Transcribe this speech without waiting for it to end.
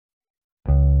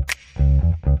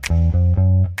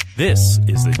This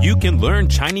is the You Can Learn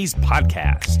Chinese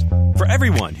podcast. For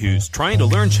everyone who's trying to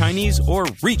learn Chinese or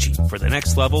reaching for the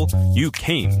next level, you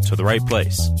came to the right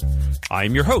place.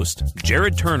 I'm your host,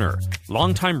 Jared Turner,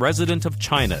 longtime resident of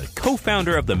China,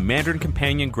 co-founder of the Mandarin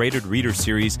Companion Graded Reader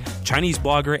Series, Chinese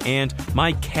blogger, and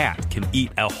My Cat Can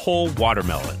Eat a Whole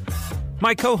Watermelon.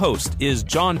 My co-host is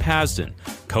John Pasden,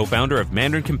 co-founder of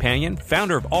Mandarin Companion,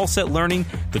 founder of All Set Learning,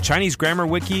 the Chinese Grammar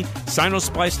Wiki,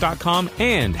 Sinosplice.com,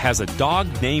 and has a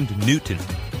dog named Newton.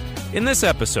 In this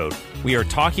episode, we are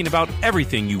talking about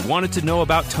everything you wanted to know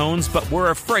about tones but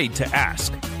were afraid to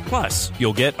ask. Plus,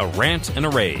 you'll get a rant and a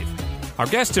rave. Our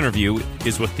guest interview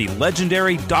is with the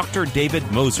legendary Dr.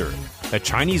 David Moser, a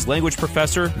Chinese language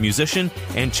professor, musician,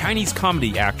 and Chinese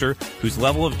comedy actor whose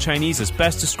level of Chinese is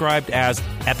best described as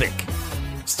epic.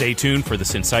 Stay tuned for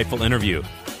this insightful interview.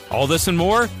 All this and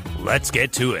more, let's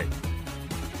get to it.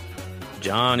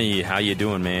 Johnny, how you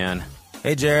doing, man?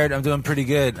 Hey, Jared, I'm doing pretty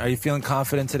good. Are you feeling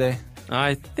confident today?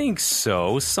 I think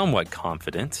so, somewhat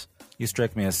confident. You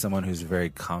strike me as someone who's very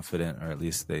confident, or at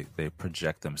least they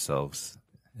project themselves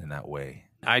in that way.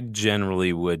 I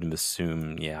generally would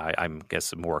assume, I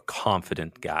guess a more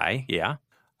confident guy, yeah.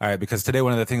 All right, because today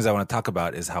one of the things I want to talk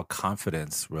about is how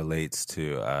confidence relates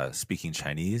to speaking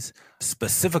Chinese,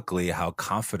 specifically how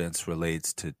confidence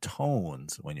relates to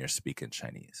tones when you're speaking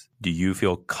Chinese. Do you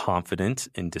feel confident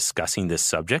in discussing this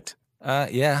subject?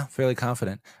 Yeah, fairly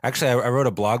confident. Actually, I wrote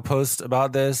a blog post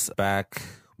about this back,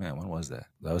 when was that?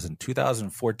 That was in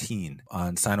 2014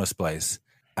 on Sinosplice.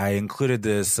 I included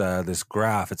this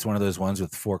graph. It's one of those ones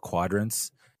with 4 quadrants.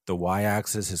 The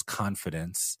y-axis is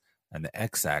confidence, and the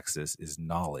x-axis is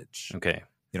knowledge. Okay.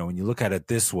 You know, when you look at it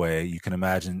this way, you can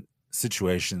imagine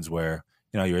situations where,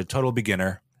 you're a total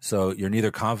beginner, so you're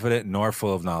neither confident nor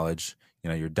full of knowledge.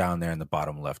 You're down there in the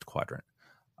bottom left quadrant.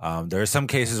 There are some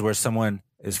cases where someone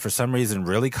is for some reason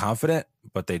really confident,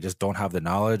 but they just don't have the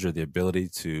knowledge or the ability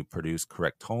to produce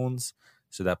correct tones.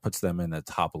 So that puts them in the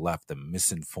top left, the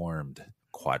misinformed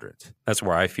quadrant. That's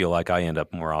where I feel like I end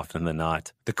up more often than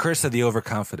not. The curse of the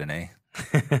overconfident, eh?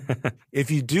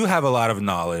 If you do have a lot of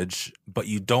knowledge, but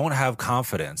you don't have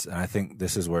confidence, and I think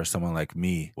this is where someone like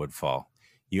me would fall,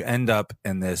 you end up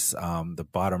in this, the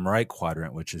bottom right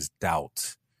quadrant, which is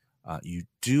doubt. You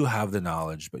do have the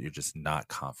knowledge, but you're just not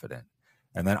confident.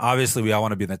 And then obviously we all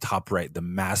want to be in the top right, the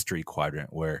mastery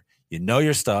quadrant, where you know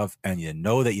your stuff and you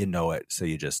know that you know it, so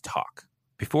you just talk.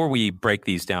 Before we break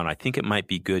these down, I think it might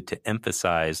be good to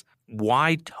emphasize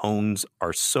why tones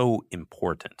are so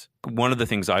important. One of the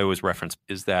things I always reference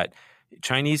is that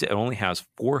Chinese, it only has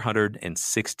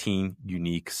 416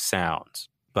 unique sounds,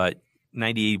 but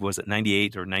 98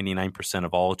 or 99%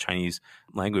 of all Chinese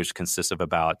language consists of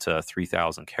about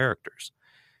 3,000 characters.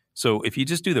 So if you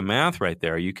just do the math right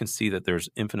there, you can see that there's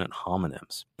infinite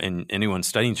homonyms. And anyone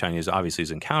studying Chinese obviously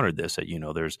has encountered this, that,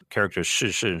 there's characters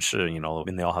shi, shi, and shi,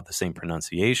 and they all have the same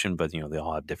pronunciation, but, they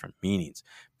all have different meanings.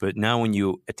 But now when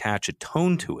you attach a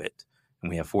tone to it, and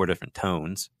we have 4 different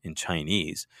tones in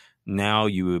Chinese, now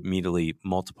you immediately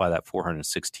multiply that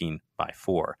 416 by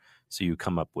 4. So you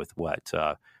come up with what?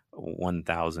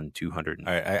 1,200.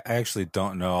 All right, I actually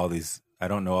don't know all these. I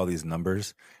don't know all these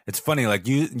numbers. It's funny, like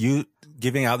you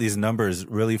giving out these numbers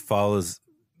really follows,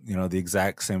 the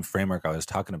exact same framework I was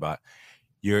talking about.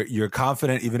 You're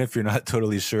confident even if you're not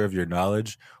totally sure of your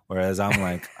knowledge, whereas I'm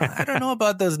like, I don't know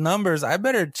about those numbers. I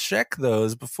better check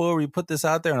those before we put this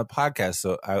out there on a podcast.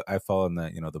 So I fall in the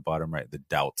the bottom right, the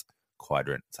doubt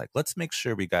quadrant. It's like, let's make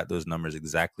sure we got those numbers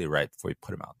exactly right before we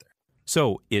put them out there.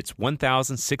 So it's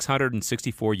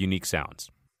 1,664 unique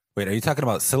sounds. Wait, are you talking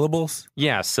about syllables?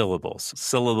 Yeah, syllables.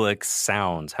 Syllabic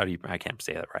sounds. I can't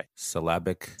say that right.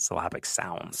 Syllabic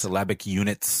sounds. Syllabic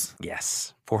units.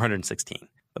 Yes, 416.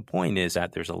 The point is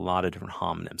that there's a lot of different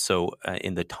homonyms. So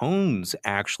in the tones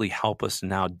actually help us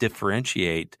now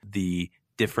differentiate the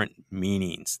different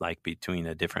meanings, like between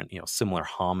a different, similar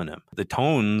homonym. The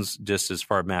tones, just as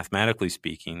far mathematically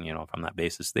speaking, from that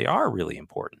basis, they are really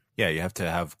important. Yeah, you have to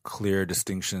have clear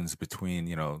distinctions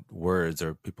between, words,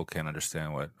 or people can't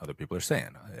understand what other people are saying.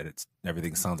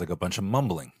 Everything sounds like a bunch of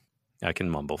mumbling. I can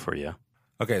mumble for you.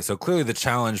 Okay, so clearly the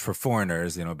challenge for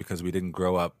foreigners, because we didn't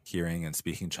grow up hearing and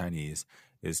speaking Chinese,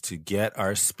 is to get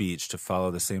our speech to follow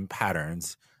the same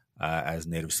patterns as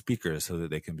native speakers so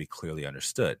that they can be clearly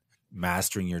understood.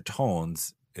 Mastering your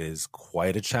tones is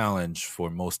quite a challenge for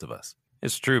most of us.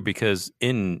 It's true, because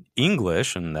in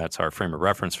English, and that's our frame of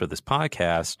reference for this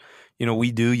podcast,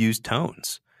 we do use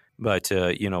tones. But,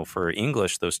 for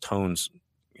English, those tones,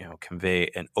 convey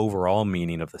an overall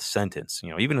meaning of the sentence.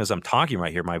 Even as I'm talking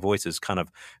right here, my voice is kind of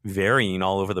varying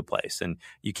all over the place. And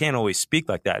you can't always speak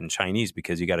like that in Chinese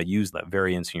because you got to use that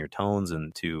variance in your tones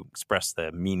and to express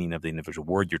the meaning of the individual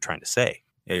word you're trying to say.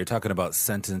 Yeah, you're talking about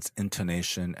sentence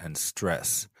intonation and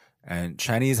stress. And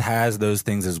Chinese has those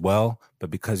things as well, but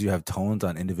because you have tones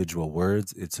on individual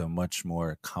words, it's a much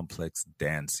more complex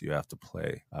dance you have to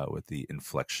play with the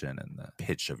inflection and the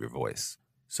pitch of your voice.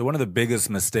 So one of the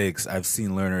biggest mistakes I've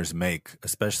seen learners make,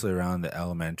 especially around the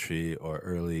elementary or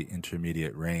early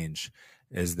intermediate range,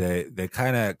 is they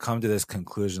kind of come to this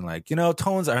conclusion like,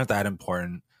 tones aren't that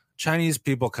important. Chinese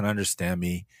people can understand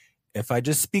me. If I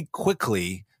just speak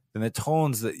quickly, then the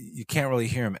tones, that you can't really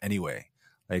hear them anyway.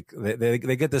 Like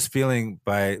they get this feeling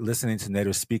by listening to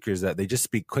native speakers that they just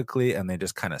speak quickly and they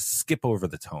just kind of skip over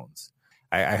the tones.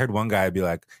 I heard one guy be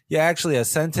like, yeah, actually a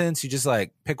sentence, you just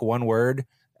like pick one word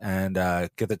and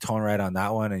get the tone right on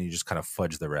that one and you just kind of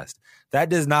fudge the rest. That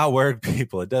does not work,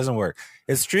 people. It doesn't work.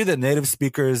 It's true that native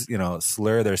speakers,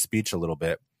 slur their speech a little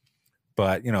bit,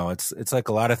 but it's like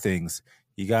a lot of things.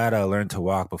 You got to learn to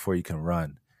walk before you can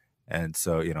run. And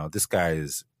so, this guy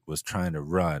was trying to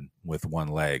run with one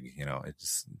leg, it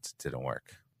just didn't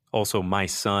work. Also, my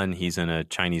son, he's in a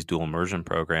Chinese dual immersion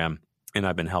program, and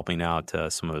I've been helping out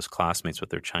some of his classmates with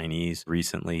their Chinese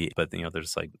recently. But,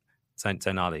 there's like,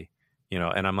 在哪里?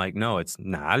 And I'm like, no, it's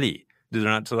哪里? They're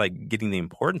not like getting the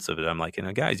importance of it. I'm like,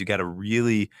 guys, you got to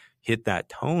really hit that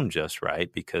tone just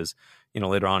right because,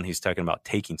 later on he's talking about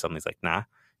taking something. He's like, nah,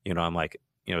 I'm like,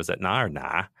 is that nah or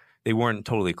nah? They weren't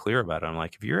totally clear about it. I'm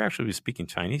like, if you're actually speaking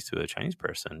Chinese to a Chinese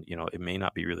person, it may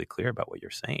not be really clear about what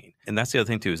you're saying. And that's the other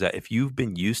thing too, is that if you've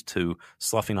been used to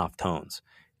sloughing off tones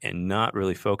and not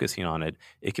really focusing on it,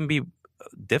 it can be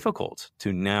difficult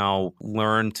to now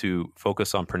learn to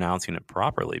focus on pronouncing it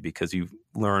properly because you've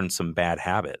learned some bad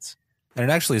habits. And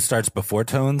it actually starts before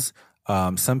tones.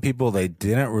 Some people, they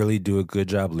didn't really do a good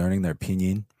job learning their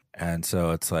pinyin. And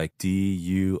so it's like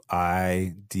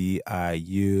D-U-I,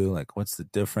 D-I-U, like what's the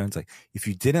difference? Like if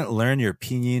you didn't learn your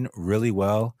pinyin really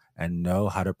well and know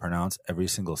how to pronounce every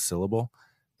single syllable,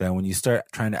 then when you start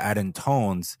trying to add in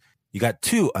tones, you got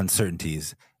two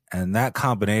uncertainties. And that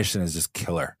combination is just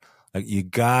killer. Like you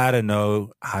gotta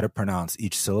know how to pronounce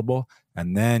each syllable,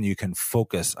 and then you can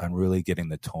focus on really getting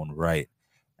the tone right.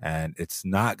 And it's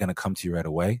not gonna come to you right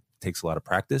away. It takes a lot of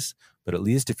practice, but at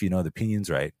least if you know the pinyin's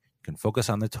right, you can focus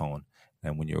on the tone.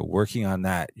 And when you're working on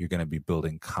that, you're gonna be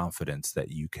building confidence that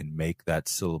you can make that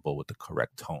syllable with the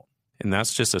correct tone. And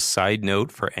that's just a side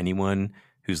note for anyone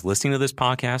who's listening to this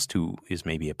podcast who is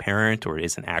maybe a parent or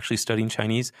isn't actually studying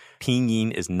Chinese.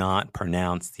 Pinyin is not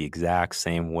pronounced the exact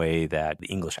same way that the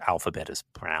English alphabet is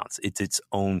pronounced. It's its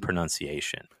own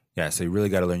pronunciation. Yeah, so you really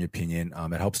got to learn your pinyin.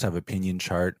 It helps to have a pinyin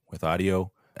chart with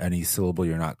audio. Any syllable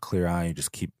you're not clear on, you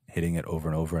just keep hitting it over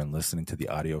and over and listening to the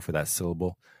audio for that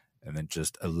syllable, and then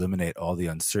just eliminate all the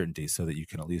uncertainty so that you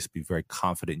can at least be very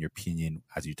confident in your pinyin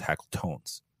as you tackle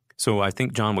tones. So I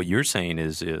think, John, what you're saying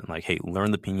is like, hey, learn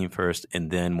the pinyin first,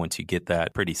 and then once you get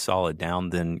that pretty solid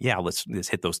down, then yeah, let's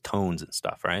hit those tones and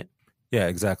stuff, right? Yeah,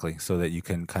 exactly. So that you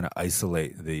can kind of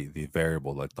isolate the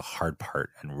variable, like the hard part,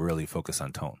 and really focus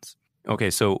on tones. Okay,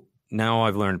 so now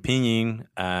I've learned pinyin,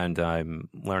 and I'm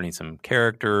learning some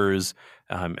characters.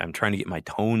 I'm trying to get my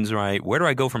tones right. Where do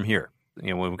I go from here?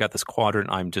 When we've got this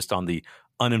quadrant, I'm just on the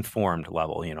uninformed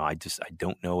level. I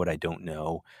don't know what I don't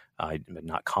know. I'm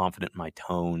not confident in my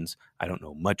tones. I don't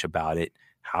know much about it.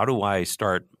 How do I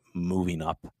start moving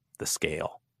up the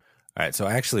scale? All right. So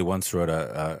I actually once wrote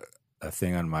a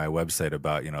thing on my website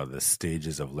about, the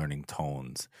stages of learning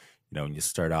tones. When you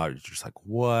start out, you're just like,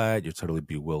 what? You're totally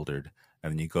bewildered.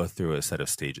 And then you go through a set of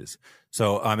stages.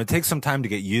 So it takes some time to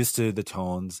get used to the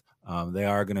tones. They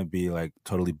are going to be like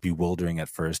totally bewildering at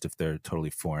first if they're totally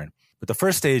foreign. But the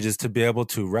first stage is to be able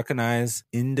to recognize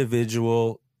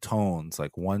individual tones,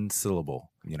 like one syllable.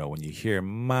 When you hear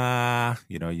ma,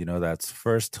 that's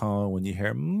first tone. When you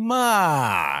hear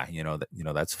ma,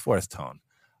 that's fourth tone.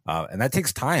 And that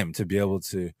takes time to be able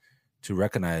to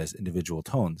recognize individual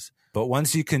tones. But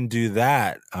once you can do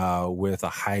that with a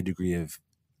high degree of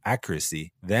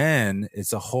accuracy, then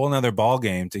it's a whole nother ball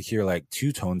game to hear like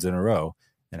two tones in a row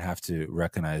and have to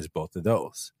recognize both of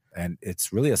those. And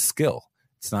it's really a skill.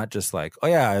 It's not just like, oh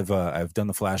yeah, I've done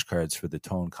the flashcards for the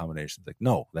tone combinations. Like,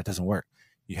 no, that doesn't work.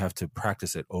 You have to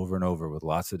practice it over and over with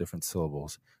lots of different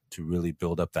syllables to really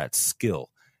build up that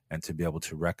skill and to be able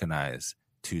to recognize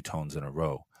two tones in a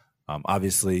row.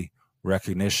 Obviously,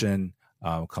 recognition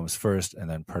comes first, and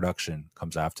then production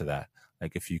comes after that.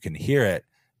 Like if you can hear it,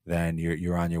 then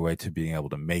you're on your way to being able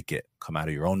to make it come out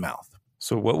of your own mouth.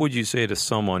 So what would you say to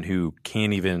someone who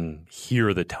can't even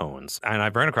hear the tones? And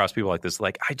I've run across people like this,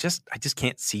 like, I just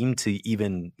can't seem to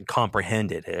even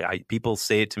comprehend it. People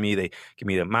say it to me, they give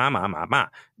me the ma, ma, ma, ma,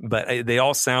 but they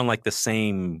all sound like the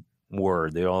same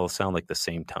word. They all sound like the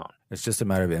same tone. It's just a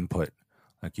matter of input.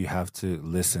 Like you have to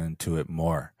listen to it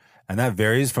more. And that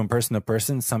varies from person to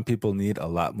person. Some people need a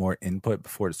lot more input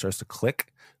before it starts to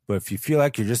click. But if you feel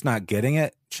like you're just not getting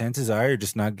it, chances are you're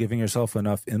just not giving yourself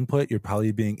enough input. You're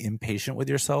probably being impatient with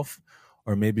yourself,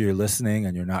 or maybe you're listening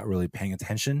and you're not really paying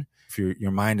attention. If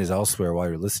your mind is elsewhere while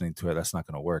you're listening to it, that's not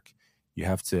going to work. You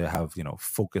have to have,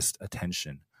 focused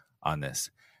attention on this.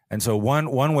 And so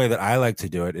one way that I like to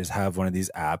do it is have one of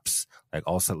these apps, like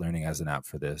All Set Learning has an app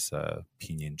for this,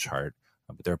 Pinyin chart,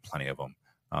 but there are plenty of them.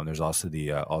 There's also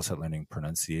the All Set Learning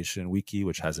Pronunciation Wiki,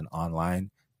 which has an online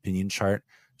Pinyin chart.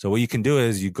 So what you can do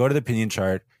is you go to the Pinyin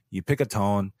chart, you pick a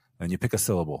tone, and you pick a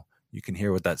syllable. You can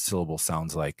hear what that syllable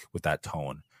sounds like with that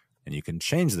tone. And you can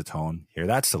change the tone, hear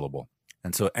that syllable.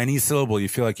 And so any syllable you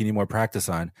feel like you need more practice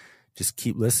on, just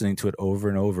keep listening to it over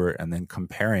and over and then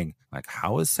comparing, like,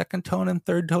 how is second tone and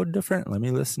third tone different? Let me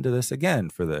listen to this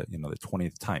again for the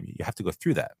 20th time. You have to go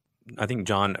through that. I think,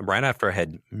 John, right after I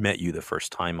had met you the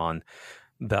first time on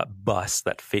that bus,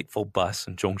 that fateful bus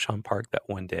in Zhongshan Park that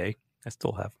one day, I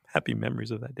still have happy memories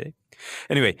of that day.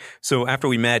 Anyway, so after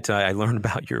we met, I learned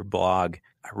about your blog.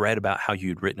 I read about how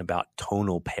you'd written about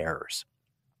tonal pairs.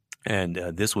 And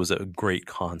this was a great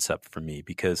concept for me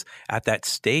because at that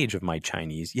stage of my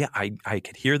Chinese, I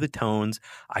could hear the tones,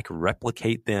 I could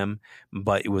replicate them,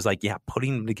 but it was like,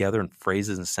 putting them together in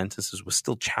phrases and sentences was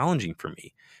still challenging for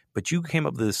me. But you came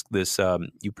up with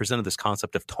you presented this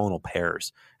concept of tonal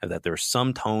pairs, and that there are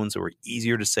some tones that were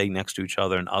easier to say next to each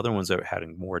other and other ones that were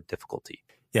having more difficulty.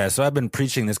 Yeah, so I've been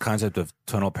preaching this concept of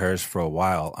tonal pairs for a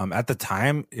while. At the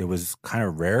time, it was kind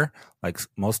of rare. Like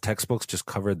most textbooks just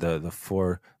covered the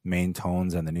four main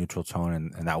tones and the neutral tone,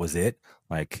 and that was it.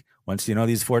 Like once you know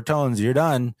these four tones, you're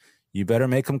done. You better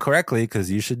make them correctly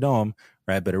because you should know them,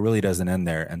 right? But it really doesn't end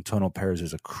there. And tonal pairs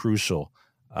is a crucial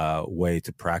way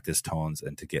to practice tones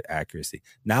and to get accuracy.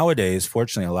 Nowadays,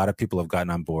 fortunately, a lot of people have gotten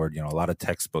on board. A lot of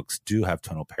textbooks do have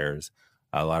tonal pairs.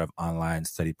 A lot of online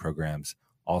study programs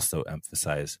also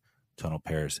emphasize tonal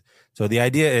pairs. So the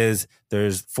idea is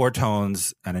there's four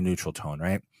tones and a neutral tone,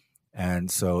 right?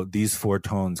 And so these four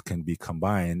tones can be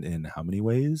combined in how many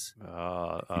ways?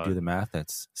 If you do the math,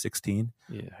 that's 16.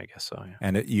 Yeah, I guess so. Yeah.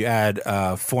 And you add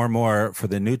four more for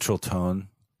the neutral tone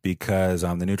because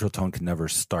the neutral tone can never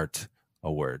start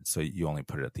a word. So you only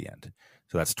put it at the end.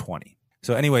 So that's 20.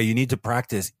 So anyway, you need to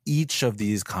practice each of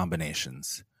these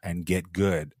combinations and get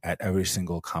good at every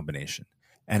single combination.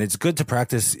 And it's good to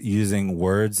practice using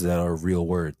words that are real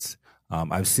words.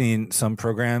 I've seen some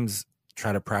programs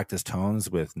try to practice tones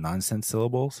with nonsense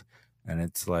syllables. And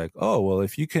it's like, oh, well,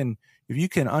 if you can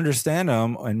understand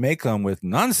them and make them with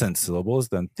nonsense syllables,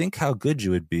 then think how good you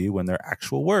would be when they're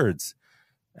actual words.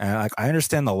 And I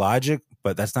understand the logic,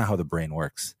 but that's not how the brain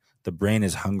works. The brain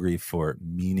is hungry for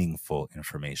meaningful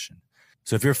information.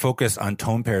 So if you're focused on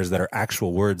tone pairs that are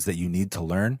actual words that you need to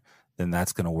learn, then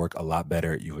that's going to work a lot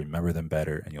better. You remember them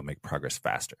better and you'll make progress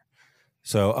faster.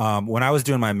 So when I was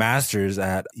doing my master's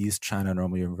at East China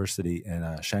Normal University in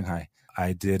Shanghai,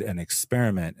 I did an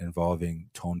experiment involving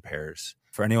tone pairs.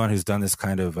 For anyone who's done this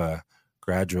kind of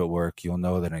graduate work, you'll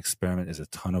know that an experiment is a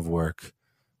ton of work.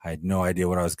 I had no idea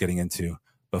what I was getting into.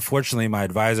 But fortunately, my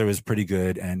advisor was pretty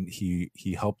good, and he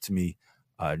helped me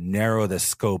narrow the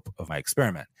scope of my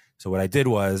experiment. So what I did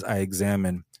was I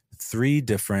examined 3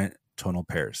 different tonal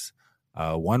pairs,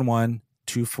 1-1,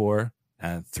 2-4,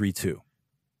 and 3-2.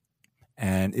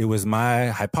 And it was my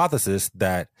hypothesis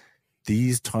that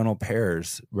these tonal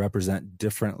pairs represent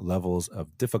different levels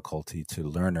of difficulty to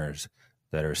learners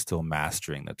that are still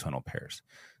mastering the tonal pairs.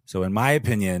 So in my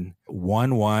opinion,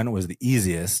 1-1 was the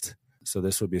easiest. So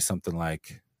this would be something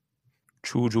like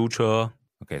chu zhu che.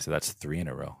 Okay, so that's 3 in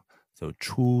a row. So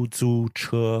chu zhu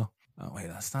che. Oh wait,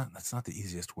 that's not the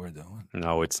easiest word though.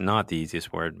 No, it's not the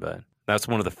easiest word, but that's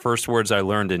one of the first words I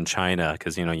learned in China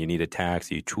because you need a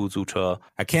taxi. Chu zhu che.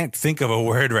 I can't think of a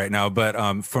word right now,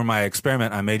 but for my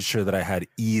experiment, I made sure that I had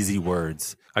easy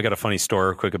words. I got a funny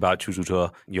story quick about chu zhu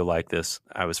che. You'll like this.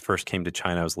 I first came to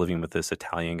China. I was living with this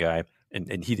Italian guy,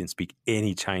 and he didn't speak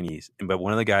any Chinese. But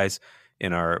one of the guys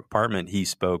in our apartment, he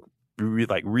spoke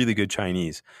really good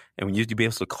Chinese. And when you'd be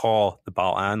able to call the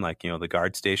baoan, the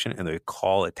guard station, and they'd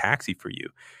call a taxi for you.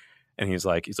 And he's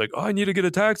like, oh, I need to get a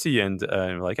taxi. And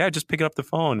we're like, yeah, just pick up the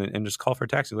phone and just call for a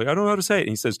taxi. Like, I don't know how to say it. And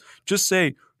he says, just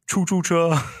say chu chu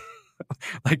cha,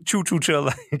 like chu chu cha,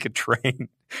 like a train.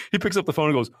 He picks up the phone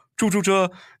and goes chu chu cha,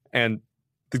 and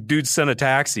The dude sent a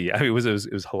taxi. I mean, it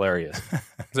was hilarious.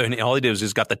 So and all he did was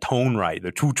just got the tone right,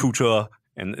 the chu chu cha,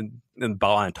 and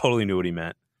Balan totally knew what he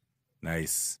meant.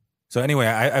 Nice. So anyway,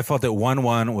 I felt that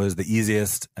 1-1 was the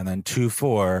easiest, and then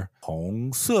 2-4,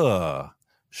 红色,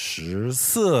 十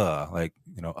色, like,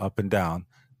 up and down.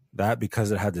 That,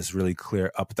 because it had this really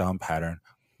clear up-down pattern,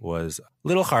 was a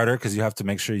little harder because you have to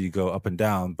make sure you go up and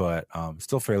down, but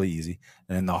still fairly easy.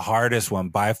 And then the hardest one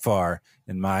by far,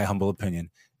 in my humble opinion,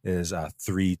 is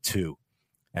 3-2.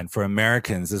 And for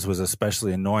Americans, this was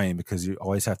especially annoying because you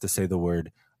always have to say the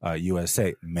word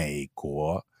USA, 美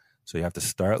国. So you have to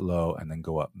start low and then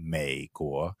go up, 美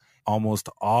国. Almost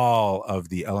all of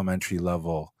the elementary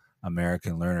level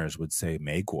American learners would say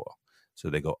美国. So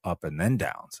they go up and then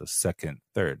down. So second,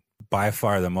 third. By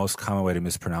far, the most common way to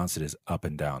mispronounce it is up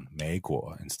and down, 美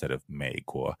国 instead of 美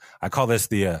国. I call this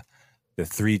the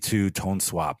 3-2 tone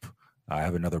swap. I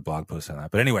have another blog post on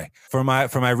that. But anyway, for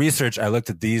my research, I looked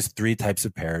at these 3 types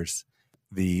of pairs.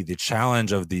 The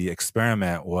challenge of the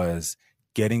experiment was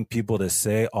getting people to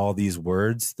say all these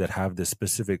words that have the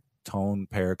specific tone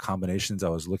pair combinations I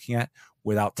was looking at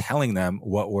without telling them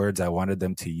what words I wanted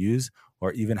them to use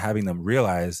or even having them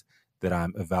realize that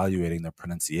I'm evaluating their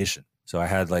pronunciation. So I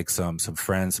had like some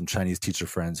friends, some Chinese teacher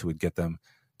friends who would get them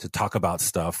to talk about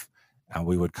stuff, and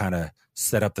we would kind of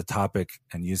set up the topic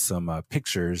and use some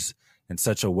pictures in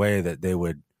such a way that they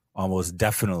would almost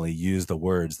definitely use the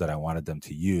words that I wanted them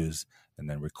to use, and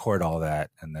then record all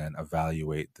that and then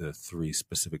evaluate the 3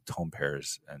 specific tone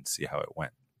pairs and see how it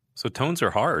went. So tones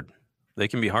are hard. They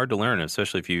can be hard to learn,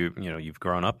 especially if you've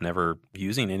grown up never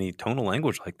using any tonal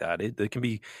language like that. It can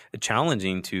be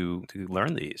challenging to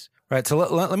learn these. Right. So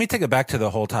let me take it back to the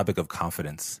whole topic of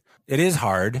confidence. It is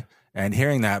hard, and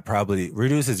hearing that probably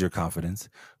reduces your confidence.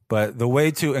 But the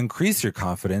way to increase your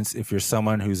confidence, if you're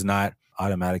someone who's not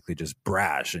automatically just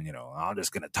brash and, I'm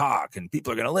just going to talk and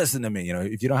people are going to listen to me,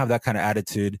 if you don't have that kind of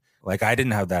attitude, like I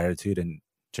didn't have that attitude and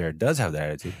Jared does have that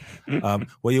attitude,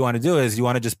 what you want to do is you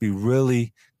want to just be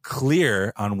really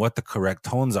clear on what the correct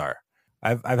tones are.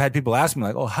 I've had people ask me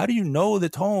like, oh, how do you know the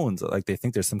tones? Like they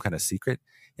think there's some kind of secret.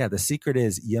 Yeah, the secret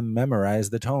is you memorize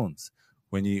the tones.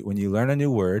 When you learn a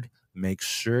new word, make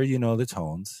sure you know the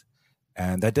tones.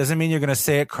 And that doesn't mean you're going to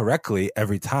say it correctly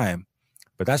every time,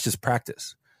 but that's just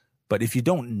practice. But if you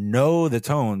don't know the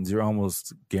tones, you're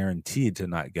almost guaranteed to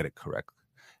not get it correctly.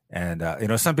 And,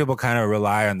 some people kind of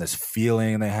rely on this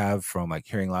feeling they have from like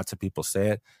hearing lots of people say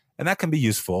it, and that can be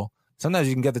useful. Sometimes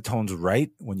you can get the tones right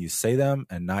when you say them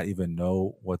and not even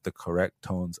know what the correct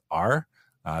tones are.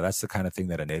 That's the kind of thing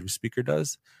that a native speaker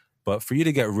does. But for you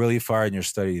to get really far in your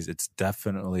studies, it's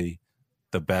definitely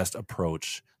the best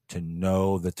approach to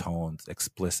know the tones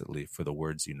explicitly for the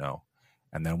words you know.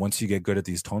 And then once you get good at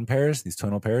these tonal pairs,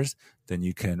 then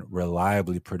you can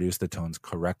reliably produce the tones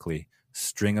correctly,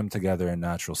 string them together in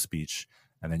natural speech,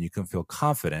 and then you can feel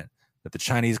confident that the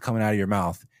Chinese coming out of your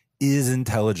mouth is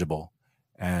intelligible,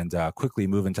 and quickly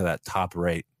move into that top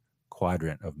right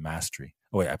quadrant of mastery.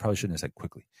 Oh, wait, I probably shouldn't have said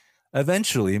quickly.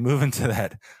 Eventually move into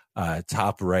that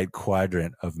top right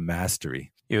quadrant of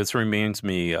mastery. This reminds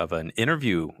me of an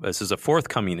interview. This is a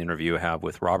forthcoming interview I have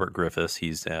with Robert Griffiths. He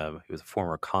was a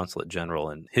former consulate general,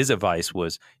 and his advice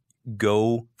was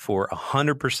go for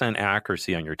 100%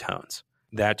 accuracy on your tones.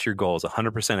 That's your goal, is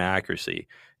 100% accuracy,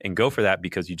 and go for that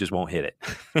because you just won't hit it.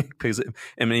 Because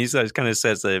he kind of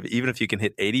says that even if you can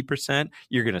hit 80%,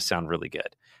 you're going to sound really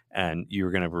good, and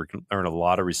you're going to earn a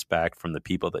lot of respect from the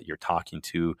people that you're talking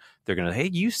to. They're going to, hey,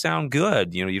 you sound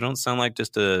good. You don't sound like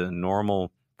just a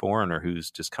normal foreigner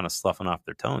who's just kind of sloughing off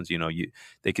their tones.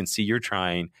 They can see you're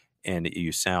trying, and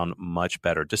you sound much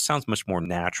better. It just sounds much more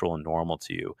natural and normal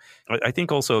to you. I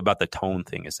think also about the tone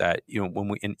thing is that,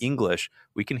 in English,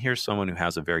 we can hear someone who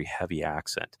has a very heavy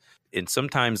accent. And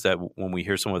sometimes that when we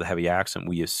hear someone with a heavy accent,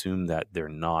 we assume that they're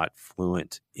not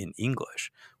fluent in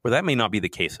English, where that may not be the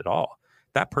case at all.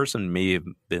 That person may have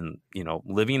been,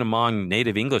 living among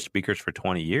native English speakers for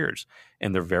 20 years,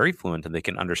 and they're very fluent and they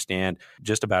can understand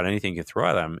just about anything you throw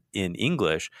at them in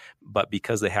English. But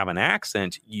because they have an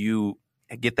accent, you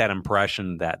get that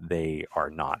impression that they are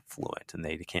not fluent and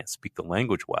they can't speak the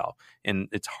language well. And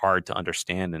it's hard to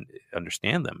understand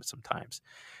them sometimes.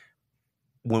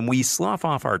 When we slough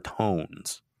off our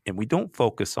tones and we don't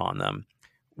focus on them,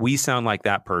 we sound like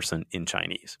that person in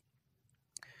Chinese.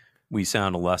 We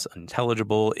sound less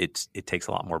intelligible. It takes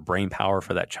a lot more brain power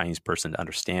for that Chinese person to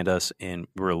understand us. And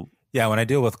when I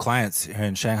deal with clients here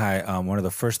in Shanghai, one of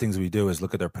the first things we do is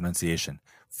look at their pronunciation.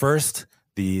 First,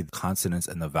 the consonants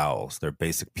and the vowels, their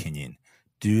basic pinyin.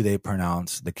 Do they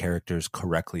pronounce the characters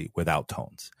correctly without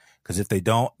tones? Because if they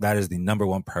don't, that is the number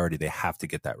one priority. They have to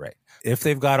get that right. If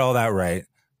they've got all that right,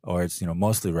 or it's,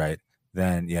 mostly right,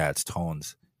 then yeah, it's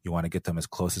tones. You want to get them as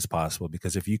close as possible,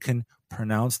 because if you can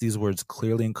pronounce these words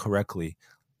clearly and correctly,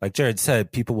 like Jared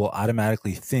said, people will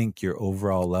automatically think your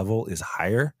overall level is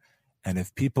higher. And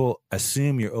if people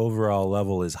assume your overall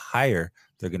level is higher,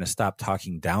 they're going to stop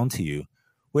talking down to you,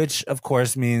 which of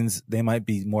course means they might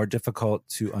be more difficult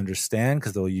to understand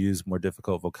because they'll use more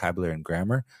difficult vocabulary and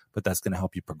grammar, but that's going to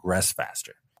help you progress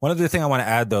faster. One other thing I want to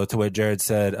add, though, to what Jared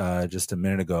said just a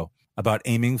minute ago about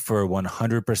aiming for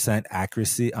 100%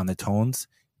 accuracy on the tones.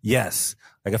 Yes.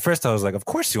 Like at first I was like, of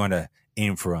course you want to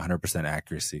aim for 100%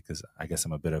 accuracy, because I guess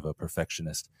I'm a bit of a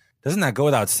perfectionist. Doesn't that go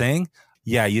without saying?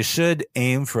 Yeah, you should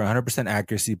aim for 100%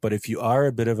 accuracy, but if you are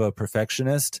a bit of a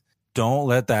perfectionist, don't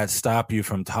let that stop you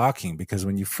from talking, because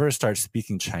when you first start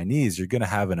speaking Chinese, you're going to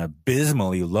have an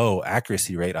abysmally low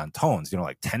accuracy rate on tones,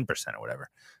 like 10% or whatever.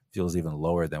 Feels even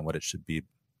lower than what it should be,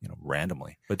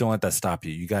 randomly. But don't let that stop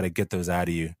you. You got to get those out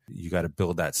of you. You got to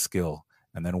build that skill.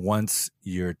 And then once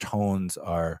your tones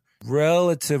are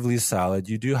relatively solid,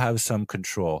 you do have some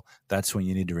control. That's when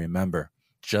you need to remember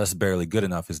just barely good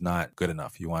enough is not good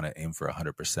enough. You want to aim for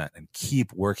 100% and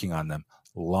keep working on them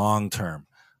long term.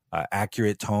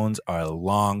 Accurate tones are a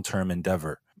long-term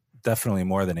endeavor. Definitely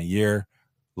more than a year,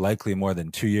 likely more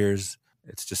than 2 years.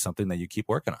 It's just something that you keep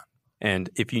working on. And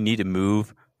if you need to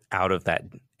move out of that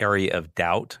area of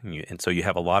doubt, and so you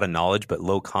have a lot of knowledge but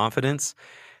low confidence,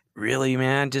 really,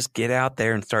 man, just get out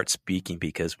there and start speaking,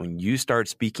 because when you start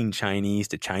speaking Chinese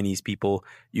to Chinese people,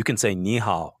 you can say ni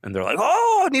hao, and they're like,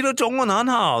 oh, ni de zhongwen han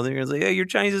hao. They're like, hey, your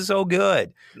Chinese is so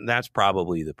good. And that's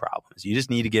probably the problem. Is you just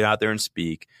need to get out there and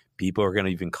speak. People are going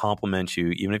to even compliment you.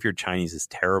 Even if your Chinese is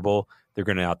terrible, they're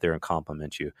going to out there and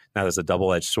compliment you. Now, there's a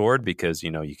double-edged sword, because,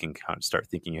 you can kind of start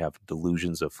thinking you have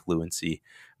delusions of fluency.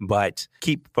 But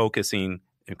keep focusing,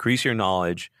 increase your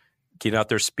knowledge, get out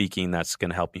there speaking. That's going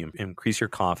to help you increase your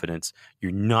confidence.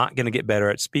 You're not going to get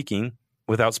better at speaking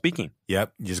without speaking.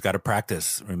 Yep, you just got to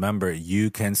practice. Remember,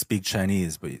 you can speak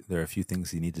Chinese, but there are a few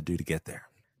things you need to do to get there.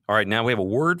 All right, now we have a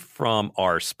word from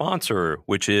our sponsor,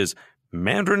 which is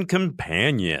Mandarin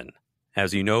Companion.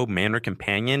 As you know, Mandarin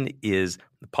Companion is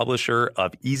the publisher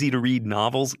of easy-to-read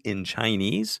novels in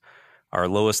Chinese. Our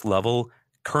lowest level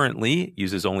currently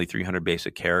uses only 300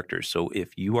 basic characters. So if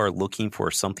you are looking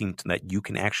for something that you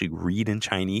can actually read in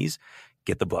Chinese,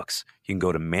 get the books. You can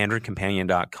go to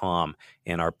mandarincompanion.com,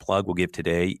 and our plug we'll give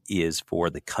today is for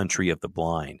The Country of the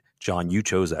Blind. John, you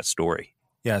chose that story.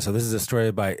 Yeah, so this is a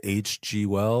story by H.G.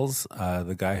 Wells,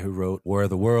 the guy who wrote War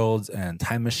of the Worlds and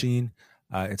Time Machine.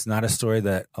 It's not a story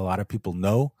that a lot of people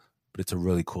know, but it's a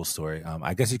really cool story.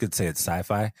 I guess you could say it's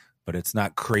sci-fi, but it's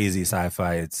not crazy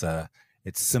sci-fi.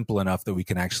 It's simple enough that we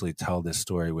can actually tell this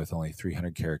story with only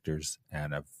 300 characters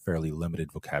and a fairly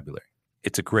limited vocabulary.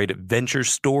 It's a great adventure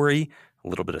story, a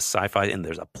little bit of sci-fi, and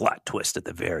there's a plot twist at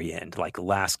the very end. Like the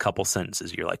last couple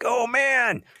sentences, you're like, oh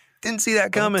man, didn't see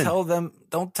that coming.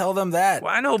 Don't tell them that.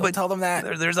 Well, I know, but tell them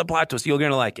that. There's a plot twist. You're going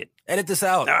to like it. Edit this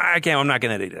out. No, I can't. I'm not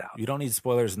going to edit it out. You don't need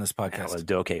spoilers in this podcast.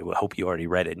 Yeah, okay, well, I hope you already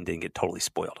read it and didn't get totally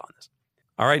spoiled on this.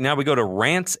 All right, now we go to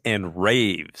rants and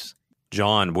raves.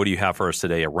 John, what do you have for us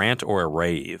today, a rant or a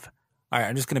rave? All right,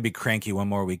 I'm just going to be cranky one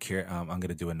more week here. I'm going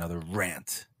to do another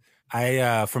rant.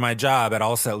 For my job at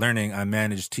All Set Learning, I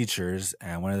manage teachers,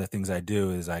 and one of the things I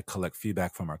do is I collect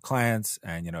feedback from our clients,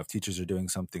 and if teachers are doing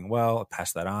something well, I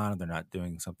pass that on. If they're not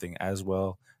doing something as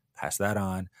well, pass that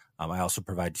on. I also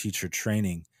provide teacher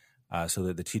training so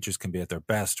that the teachers can be at their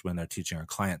best when they're teaching our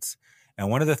clients. And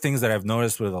one of the things that I've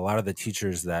noticed with a lot of the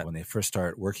teachers that when they first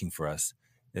start working for us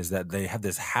is that they have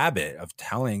this habit of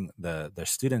telling their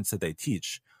students that they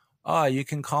teach, oh, you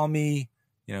can call me,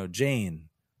 Jane,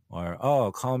 or,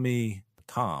 oh, call me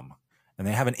Tom. And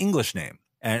they have an English name.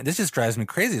 And this just drives me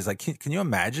crazy. It's like, can you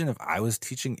imagine if I was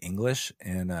teaching English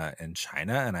in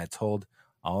China and I told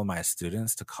all of my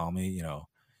students to call me,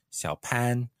 Xiao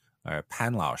Pan or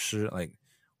Pan Lao Shi? Like,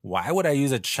 why would I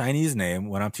use a Chinese name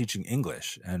when I'm teaching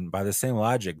English? And by the same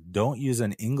logic, don't use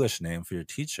an English name for your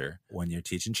teacher when you're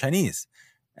teaching Chinese.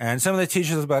 And some of the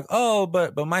teachers will be like, oh,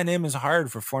 but my name is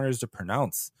hard for foreigners to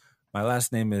pronounce. My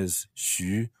last name is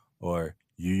Xu or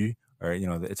Yu, or,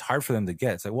 it's hard for them to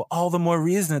get. It's like, well, all the more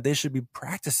reason that they should be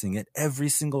practicing it every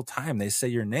single time they say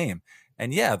your name.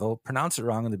 And yeah, they'll pronounce it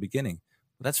wrong in the beginning.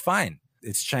 But that's fine.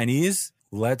 It's Chinese.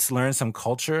 Let's learn some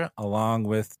culture along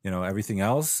with, everything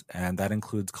else. And that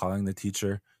includes calling the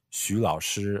teacher Xu Lao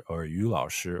Shi or Yu Lao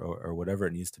Shi or whatever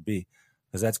it needs to be,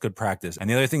 because that's good practice. And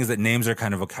the other thing is that names are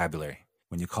kind of vocabulary.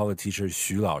 When you call a teacher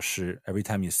Xu Lao Shi, every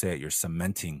time you say it, you're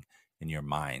cementing in your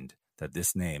mind that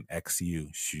this name,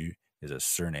 XU, Xu, is a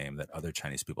surname that other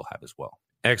Chinese people have as well.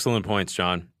 Excellent points,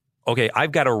 John. Okay,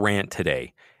 I've got a rant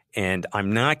today. And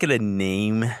I'm not going to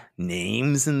name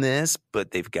names in this,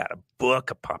 but they've got a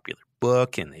popular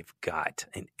book, and they've got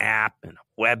an app and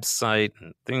a website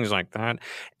and things like that.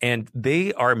 And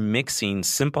they are mixing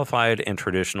simplified and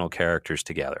traditional characters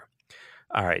together.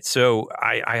 All right. So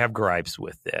I have gripes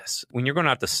with this. When you're going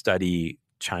to have to study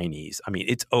Chinese, I mean,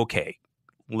 it's okay.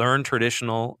 Learn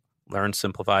traditional, learn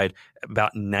simplified.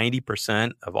 About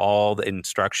 90% of all the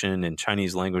instruction in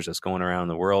Chinese language that's going around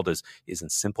the world is in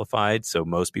simplified. So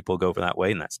most people go for that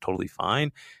way, and that's totally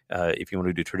fine. If you want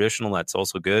to do traditional, that's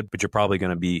also good. But you're probably going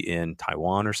to be in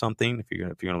Taiwan or something if you're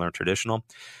going to learn traditional.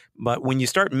 But when you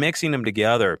start mixing them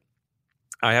together,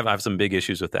 I have some big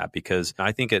issues with that, because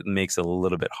I think it makes it a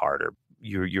little bit harder.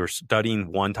 You're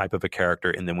studying one type of a character,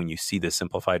 and then when you see the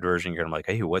simplified version, you're like,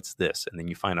 hey, what's this? And then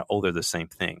you find out, oh, they're the same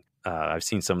thing. I've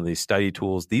seen some of these study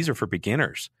tools. These are for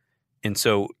beginners. And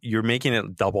so you're making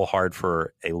it double hard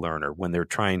for a learner when they're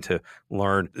trying to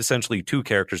learn essentially two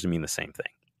characters to mean the same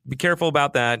thing. Be careful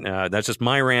about that. That's just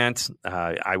my rant.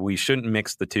 We shouldn't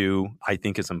mix the two. I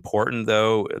think it's important,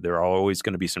 though. There are always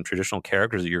going to be some traditional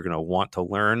characters that you're going to want to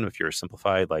learn if you're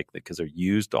simplified, like because they're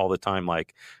used all the time,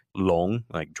 like long,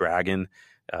 like dragon,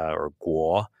 or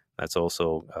guo. That's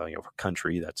also for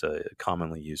country. That's a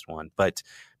commonly used one. But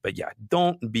yeah,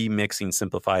 don't be mixing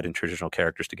simplified and traditional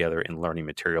characters together in learning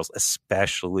materials,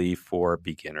 especially for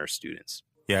beginner students.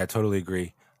 Yeah, I totally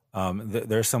agree.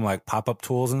 There's some like pop-up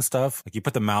tools and stuff. Like you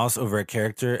put the mouse over a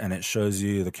character and it shows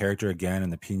you the character again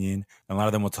and the pinyin. And a lot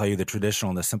of them will tell you the traditional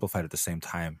and the simplified at the same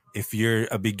time. If you're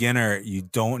a beginner, you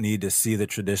don't need to see the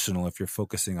traditional if you're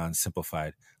focusing on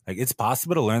simplified. Like it's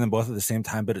possible to learn them both at the same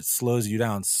time, but it slows you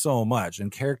down so much.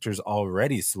 And characters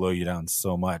already slow you down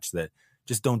so much that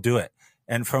just don't do it.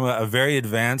 And from a very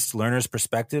advanced learner's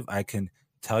perspective, I can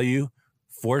tell you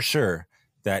for sure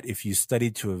that if you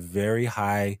study to a very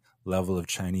high level of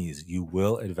Chinese, you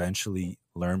will eventually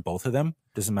learn both of them.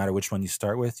 Doesn't matter which one you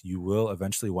start with, you will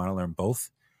eventually want to learn both.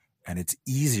 And it's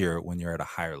easier when you're at a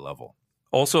higher level.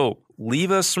 Also,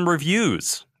 leave us some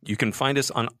reviews. You can find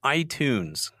us on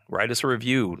iTunes. Write us a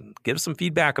review. Give us some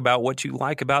feedback about what you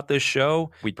like about this show.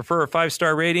 We prefer a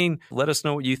 5-star rating. Let us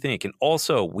know what you think. And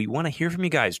also, we want to hear from you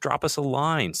guys. Drop us a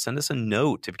line. Send us a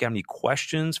note if you have any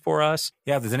questions for us.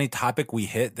 Yeah, if there's any topic we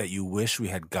hit that you wish we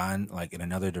had gone like in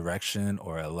another direction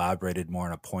or elaborated more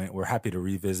on a point, we're happy to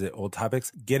revisit old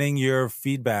topics. Getting your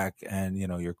feedback and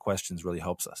your questions really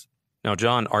helps us. Now,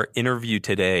 John, our interview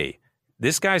today,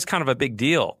 this guy's kind of a big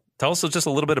deal. Tell us just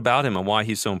a little bit about him and why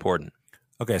he's so important.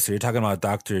 Okay, so you're talking about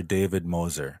Dr. David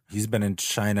Moser. He's been in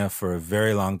China for a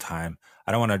very long time.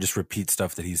 I don't want to just repeat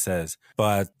stuff that he says,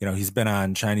 but he's been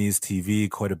on Chinese TV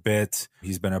quite a bit.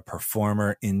 He's been a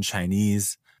performer in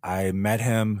Chinese. I met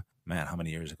him, how many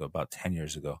years ago? About 10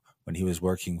 years ago, when he was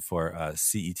working for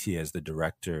CET as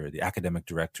the academic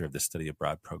director of the study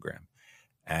abroad program.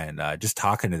 And just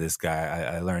talking to this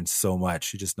guy, I learned so much.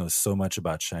 He just knows so much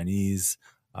about Chinese,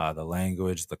 the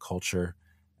language, the culture,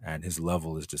 and his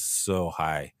level is just so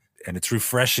high. And it's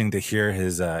refreshing to hear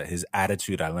his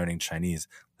attitude on learning Chinese.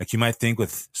 Like you might think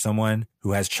with someone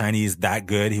who has Chinese that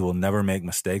good, he will never make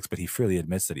mistakes, but he freely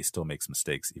admits that he still makes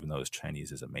mistakes, even though his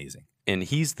Chinese is amazing. And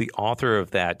he's the author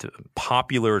of that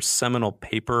popular seminal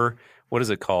paper. What is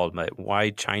it called?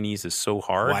 Why Chinese is so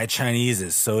hard? Why Chinese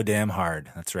is so damn hard.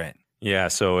 That's right. Yeah,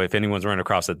 so if anyone's running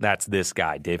across it, that's this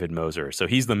guy, David Moser. So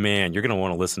he's the man. You're going to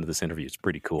want to listen to this interview. It's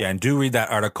pretty cool. Yeah, and do read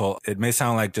that article. It may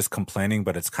sound like just complaining,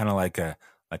 but it's kind of like a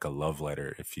love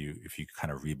letter if you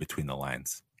kind of read between the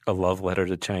lines. A love letter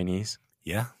to Chinese?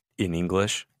 Yeah. In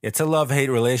English? It's a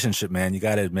love-hate relationship, man. You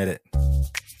got to admit it.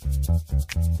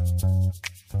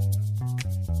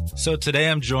 So today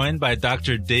I'm joined by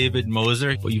Dr. David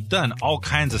Moser. Well, you've done all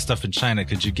kinds of stuff in China.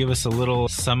 Could you give us a little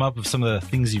sum up of some of the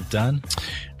things you've done?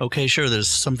 Okay, sure. There's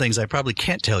some things I probably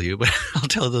can't tell you, but I'll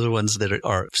tell the other ones that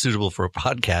are suitable for a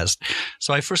podcast.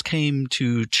 So I first came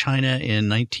to China in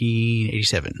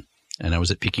 1987. And I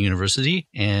was at Peking University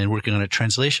and working on a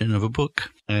translation of a book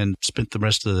and spent the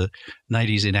rest of the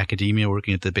 90s in academia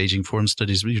working at the Beijing Foreign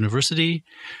Studies University,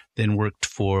 then worked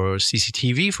for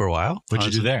CCTV for a while. What'd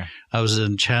you do there? I was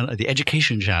in the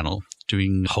education channel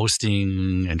doing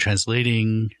hosting and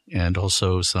translating and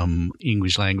also some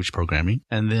English language programming.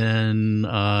 And then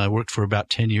I worked for about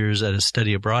 10 years at a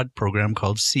study abroad program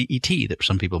called CET that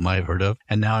some people might have heard of.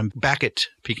 And now I'm back at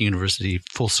Peking University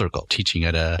full circle, teaching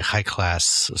at a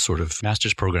high-class sort of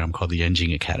master's program called the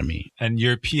Xiangsheng Academy. And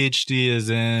your PhD is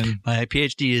in? My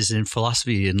PhD is in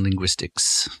philosophy and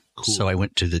linguistics. Cool. So I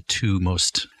went to the two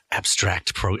most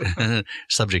abstract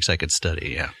subjects I could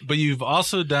study. Yeah. But you've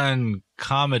also done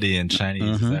comedy in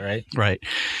Chinese, is that right? Right.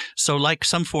 So like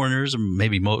some foreigners,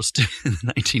 maybe most in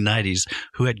the 1990s,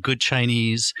 who had good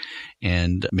Chinese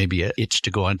and maybe an itch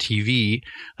to go on TV,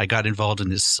 I got involved in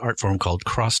this art form called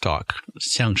crosstalk,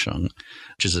 xiangsheng,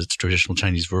 which is a traditional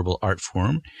Chinese verbal art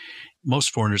form.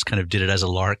 Most foreigners kind of did it as a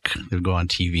lark. They would go on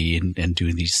TV and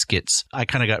do these skits. I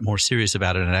kind of got more serious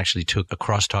about it and actually took a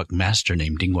crosstalk master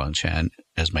named Ding Guangquan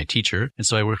as my teacher. And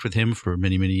so I worked with him for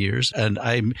many, many years. And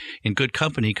I'm in good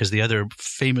company because the other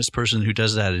famous person who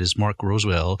does that is Mark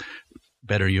Roswell,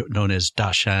 better known as Da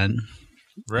Shan.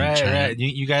 Right.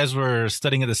 You guys were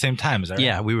studying at the same time, is that right?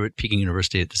 Yeah, we were at Peking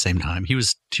University at the same time. He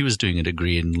was doing a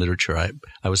degree in literature.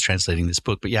 I was translating this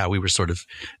book. But yeah, we were sort of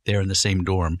there in the same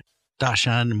dorm. Da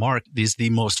Shan, Mark, is the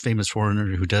most famous foreigner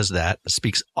who does that,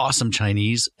 speaks awesome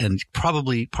Chinese, and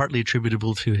probably partly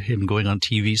attributable to him going on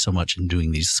TV so much and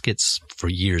doing these skits for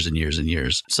years and years and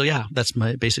years. So yeah, that's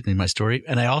basically my story.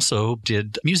 And I also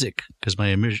did music because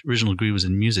my original degree was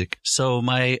in music. So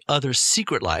my other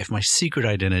secret life, my secret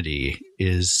identity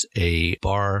is a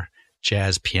bar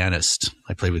jazz pianist.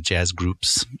 I played with jazz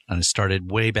groups, and I started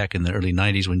way back in the early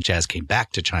 90s when jazz came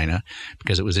back to China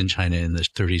because it was in China in the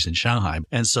 30s in Shanghai.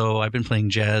 And so I've been playing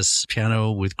jazz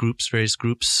piano with various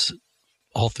groups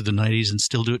all through the 90s and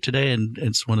still do it today. And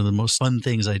it's one of the most fun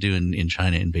things I do in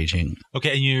China, in Beijing.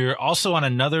 Okay. And you're also on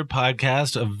another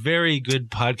podcast, a very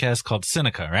good podcast called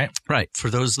Sinica, right? Right.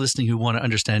 For those listening who want to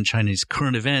understand Chinese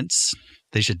current events,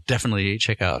 they should definitely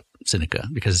check out Sinica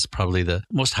because it's probably the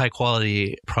most high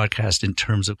quality podcast in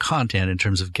terms of content, in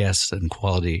terms of guests and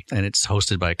quality. And it's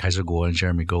hosted by Kaiser Kuo and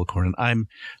Jeremy Goldkorn. And I'm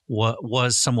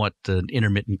was somewhat an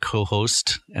intermittent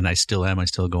co-host, and I still am. I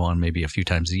still go on maybe a few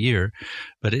times a year.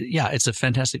 But it's a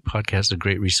fantastic podcast, a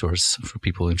great resource for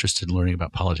people interested in learning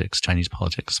about politics, Chinese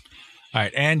politics. All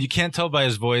right. And you can't tell by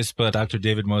his voice, but Dr.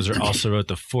 David Moser also wrote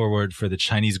the foreword for the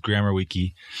Chinese Grammar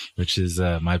Wiki, which is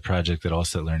my project at All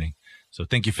Set Learning. So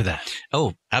thank you for that.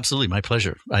 Oh, absolutely. My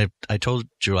pleasure. I told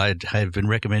you I've been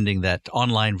recommending that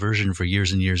online version for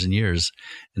years and years and years.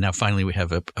 And now finally we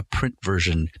have a print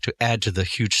version to add to the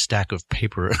huge stack of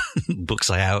paper books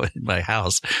I have in my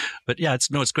house. But yeah,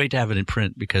 it's great to have it in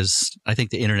print because I think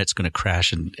the internet's going to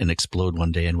crash and explode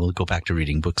one day and we'll go back to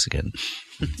reading books again.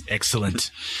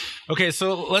 Excellent. Okay,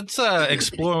 so let's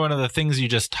explore one of the things you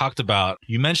just talked about.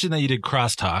 You mentioned that you did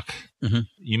crosstalk. Mm-hmm.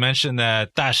 You mentioned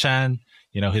that Da Shan,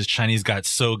 his Chinese got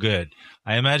so good.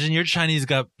 I imagine your Chinese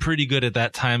got pretty good at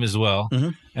that time as well.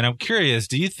 Mm-hmm. And I'm curious,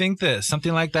 do you think that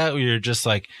something like that where you're just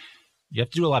like, you have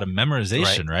to do a lot of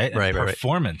memorization, right? And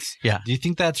performance. Right. Yeah. Do you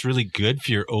think that's really good for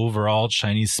your overall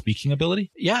Chinese speaking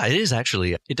ability? Yeah, it is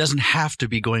actually. It doesn't have to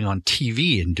be going on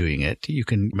TV and doing it. You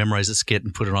can memorize a skit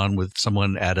and put it on with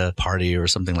someone at a party or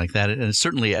something like that. And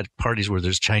certainly at parties where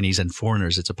there's Chinese and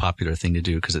foreigners, it's a popular thing to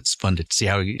do because it's fun to see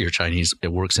how your Chinese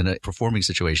works in a performing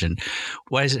situation.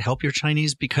 Why does it help your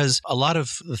Chinese? Because a lot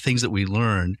of the things that we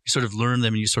learn, you sort of learn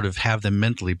them and you sort of have them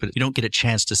mentally, but you don't get a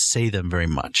chance to say them very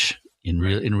much. In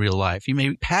real life. You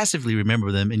may passively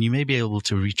remember them and you may be able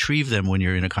to retrieve them when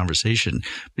you're in a conversation,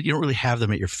 but you don't really have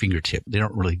them at your fingertip. They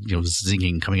don't really,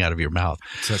 zinging coming out of your mouth.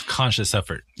 It's a conscious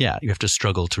effort. Yeah, you have to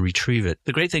struggle to retrieve it.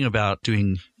 The great thing about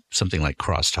doing something like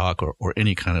crosstalk or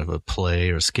any kind of a play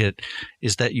or skit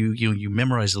is that you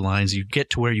memorize the lines. You get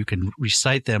to where you can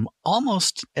recite them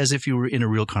almost as if you were in a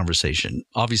real conversation.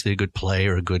 Obviously, a good play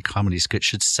or a good comedy skit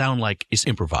should sound like it's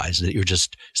improvised, that you're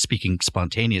just speaking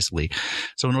spontaneously.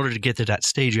 So in order to get to that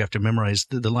stage, you have to memorize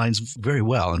the lines very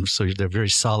well. And so they're very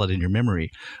solid in your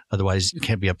memory. Otherwise, you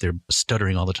can't be up there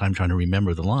stuttering all the time trying to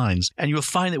remember the lines. And you'll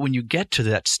find that when you get to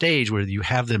that stage where you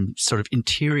have them sort of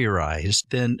interiorized,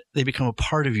 then they become a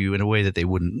part of you in a way that they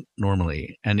wouldn't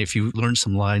normally. And if you learn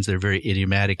some lines that are very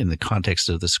idiomatic in the context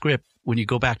of the script, when you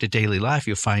go back to daily life,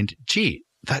 you'll find, gee,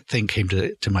 that thing came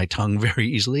to my tongue very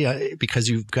easily because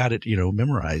you've got it,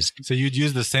 memorized. So you'd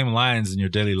use the same lines in your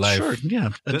daily life. Sure, yeah.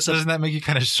 Doesn't that make you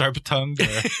kind of sharp-tongued?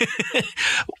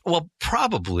 Well,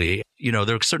 probably.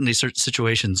 There are certainly certain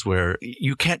situations where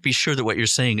you can't be sure that what you're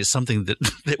saying is something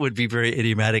that would be very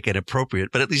idiomatic and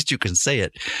appropriate, but at least you can say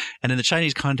it. And in the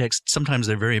Chinese context, sometimes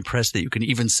they're very impressed that you can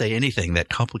even say anything that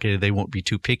complicated. They won't be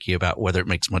too picky about whether it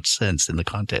makes much sense in the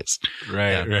context.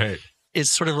 Right. It's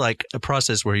sort of like a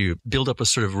process where you build up a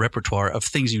sort of repertoire of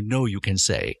things you can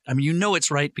say. I mean,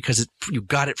 it's right because you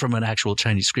got it from an actual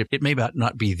Chinese script. It may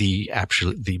not be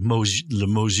le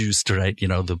mot juste, right?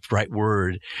 The right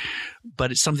word,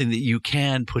 but it's something that you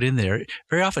can put in there.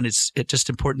 Very often it's just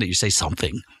important that you say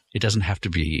something. It doesn't have to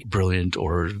be brilliant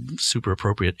or super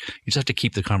appropriate. You just have to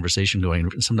keep the conversation going.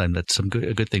 Sometimes that's a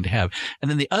good thing to have. And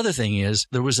then the other thing is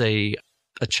there was a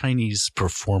a Chinese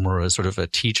performer, a sort of a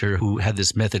teacher who had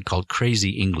this method called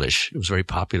crazy English. It was very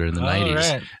popular in the 90s.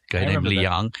 Right. A guy named Li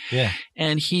Yang. Yeah.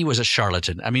 And he was a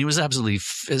charlatan. I mean, it was absolutely,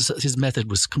 his method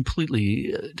was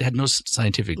completely, had no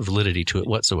scientific validity to it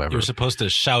whatsoever. You were supposed to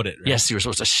shout it, right? Yes, you were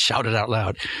supposed to shout it out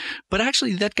loud. But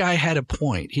actually, that guy had a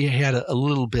point. He had a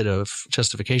little bit of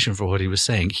justification for what he was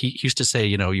saying. He used to say,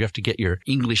 you have to get your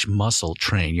English muscle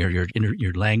trained,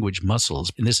 your language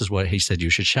muscles. And this is what he said you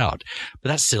should shout. But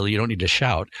that's silly. You don't need to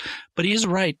shout. But he is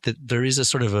right that there is a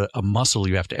sort of a muscle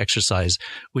you have to exercise,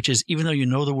 which is even though you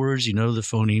know the words, you know the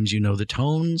phonemes, you know the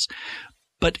tones,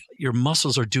 but your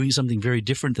muscles are doing something very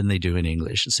different than they do in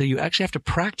English. So you actually have to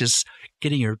practice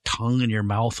getting your tongue and your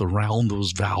mouth around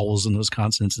those vowels and those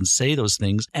consonants and say those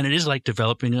things. And it is like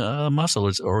developing a muscle,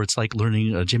 or it's like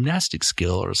learning a gymnastic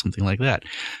skill or something like that.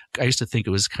 I used to think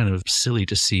it was kind of silly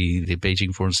to see the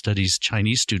Beijing Foreign Studies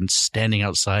Chinese students standing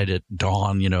outside at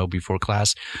dawn, before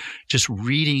class, just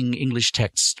reading English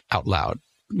text out loud.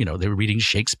 They were reading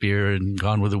Shakespeare and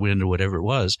Gone with the Wind or whatever it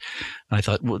was. And I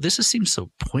thought, well, this seems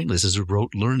so pointless as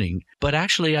rote learning. But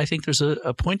actually, I think there's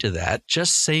a point to that.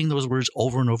 Just saying those words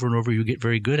over and over and over, you get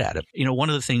very good at it. One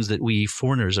of the things that we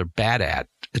foreigners are bad at,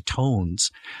 the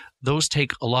tones, those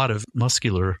take a lot of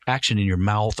muscular action in your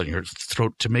mouth and your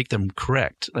throat to make them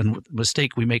correct. And the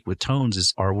mistake we make with tones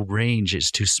is our range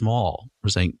is too small.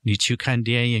 We're saying, 你去看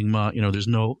电影吗?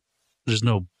 There's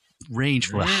no range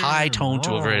from a high tone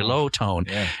to a very low tone.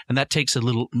 Yeah. And that takes a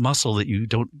little muscle that you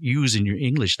don't use in your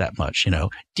English that much,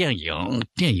 电影.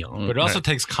 But it also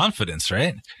takes confidence,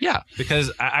 right? Yeah.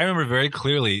 Because I remember very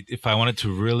clearly, if I wanted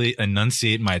to really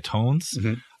enunciate my tones,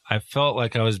 I felt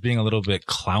like I was being a little bit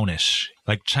clownish.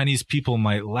 Like Chinese people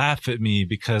might laugh at me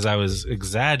because I was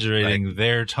exaggerating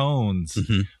their tones,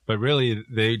 but really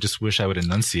they just wish I would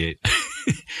enunciate.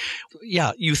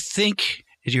 Yeah, you think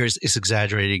yours is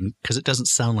exaggerating because it doesn't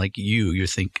sound like you. You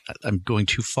think, I'm going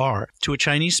too far. To a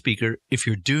Chinese speaker, if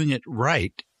you're doing it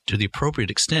right to the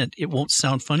appropriate extent, it won't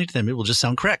sound funny to them. It will just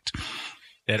sound correct.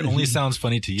 It only sounds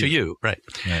funny to you. To you, right.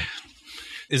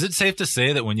 Is it safe to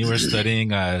say that when you were studying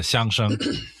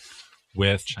xiangsheng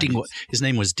with Chinese? His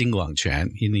name was Ding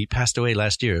Guangquan. He passed away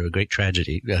last year, a great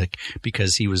tragedy,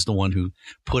 because he was the one who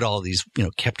put all these,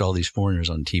 kept all these foreigners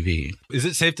on TV. Is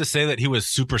it safe to say that he was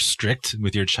super strict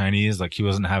with your Chinese? Like he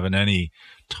wasn't having any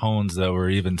tones that were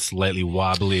even slightly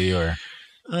wobbly or...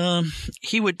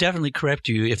 He would definitely correct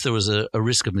you if there was a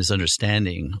risk of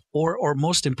misunderstanding, or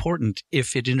most important,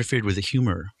 if it interfered with the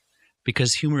humor.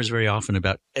 Because humor is very often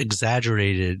about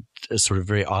exaggerated, sort of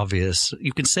very obvious.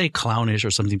 You can say clownish or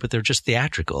something, but they're just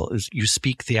theatrical. You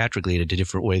speak theatrically in a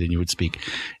different way than you would speak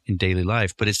in daily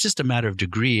life. But it's just a matter of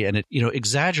degree, and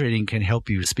exaggerating can help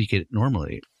you speak it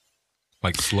normally.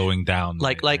 Like slowing down.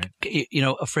 Like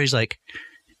a phrase like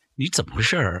你怎么回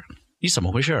事? 你怎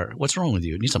么回事? What's wrong with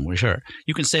you? 你怎么回事?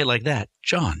 You can say it like that.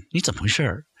 John, 你怎么回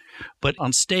事? But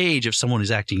on stage, if someone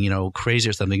is acting, crazy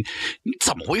or something, 你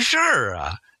怎么回事?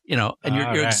 And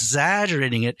you're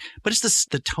exaggerating it, but it's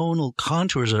the tonal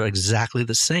contours are exactly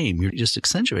the same. You're just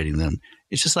accentuating them.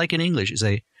 It's just like in English. You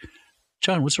say,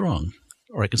 John, what's wrong?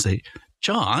 Or I can say,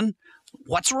 John,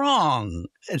 what's wrong?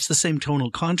 It's the same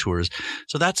tonal contours.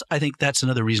 So I think that's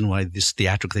another reason why this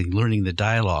theatrical thing, learning the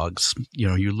dialogues,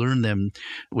 you learn them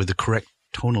with the correct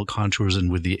tonal contours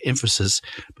and with the emphasis.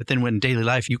 But then when in daily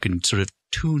life, you can sort of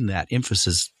tune that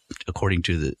emphasis according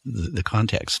to the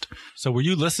context. So were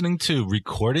you listening to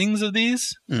recordings of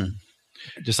these?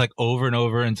 Just like over and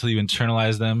over until you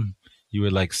internalize them? You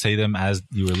would like say them as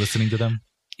you were listening to them?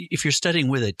 If you're studying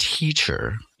with a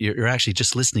teacher, you're actually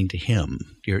just listening to him.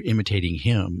 You're imitating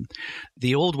him.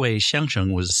 The old way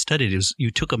xiangsheng was studied is you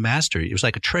took a master. It was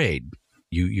like a trade.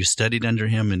 You studied under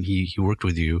him and he worked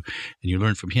with you and you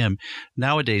learned from him.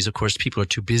 Nowadays, of course, people are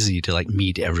too busy to like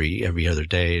meet every other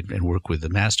day and work with the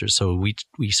master. So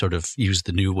we sort of use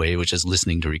the new way, which is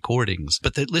listening to recordings.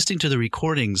 But listening to the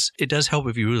recordings, it does help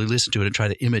if you really listen to it and try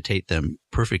to imitate them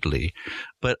perfectly.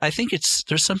 But I think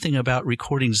there's something about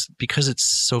recordings because it's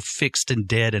so fixed and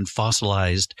dead and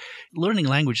fossilized. Learning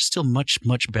language is still much,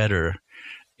 much better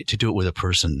to do it with a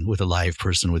person, with a live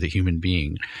person, with a human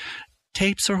being.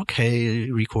 Tapes are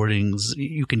okay, recordings,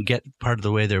 you can get part of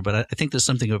the way there, but I think there's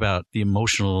something about the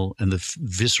emotional and the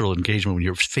visceral engagement when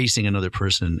you're facing another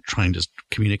person, trying to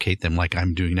communicate them like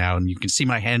I'm doing now, and you can see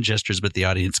my hand gestures, but the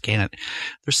audience can't.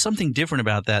 There's something different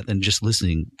about that than just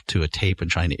listening to a tape and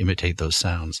trying to imitate those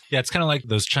sounds. Yeah, it's kind of like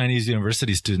those Chinese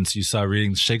university students you saw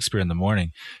reading Shakespeare in the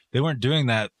morning. They weren't doing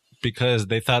that because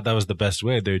they thought that was the best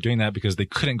way. They were doing that because they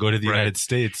couldn't go to the United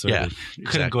States or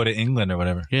couldn't go to England or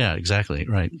whatever. Yeah, exactly.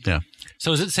 Right. Yeah.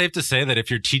 So is it safe to say that if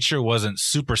your teacher wasn't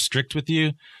super strict with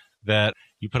you, that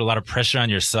you put a lot of pressure on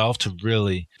yourself to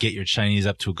really get your Chinese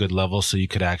up to a good level so you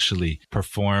could actually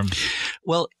perform?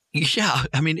 Well, yeah,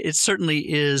 I mean, it certainly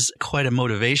is quite a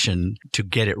motivation to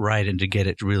get it right and to get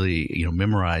it really,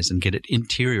 memorized and get it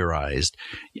interiorized.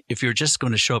 If you're just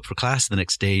going to show up for class the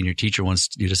next day and your teacher wants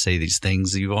you to say these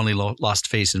things, you've only lost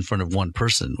face in front of one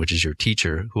person, which is your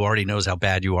teacher, who already knows how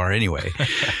bad you are anyway.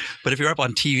 But if you're up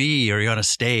on TV or you're on a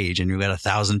stage and you've got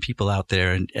 1,000 people out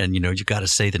there and you've got to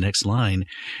say the next line,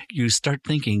 you start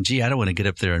thinking, gee, I don't want to get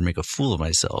up there and make a fool of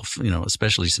myself,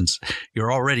 especially since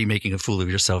you're already making a fool of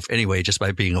yourself anyway just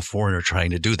by being a foreigner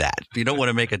trying to do that. You don't want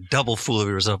to make a double fool of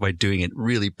yourself by doing it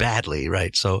really badly,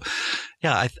 right? So,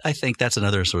 yeah, I think that's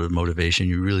another sort of motivation.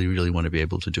 You really, really want to be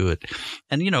able to do it.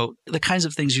 And, the kinds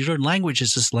of things you learn, language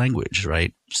is just language,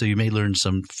 right? So you may learn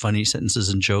some funny sentences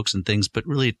and jokes and things, but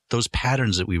really those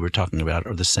patterns that we were talking about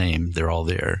are the same. They're all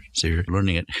there. So you're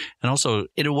learning it. And also,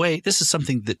 in a way, this is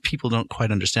something that people don't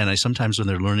quite understand. Sometimes when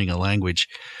they're learning a language,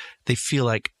 they feel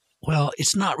like, well,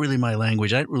 it's not really my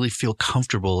language. I don't really feel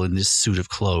comfortable in this suit of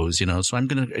clothes, so I'm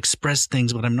going to express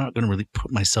things, but I'm not going to really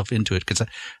put myself into it because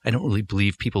I don't really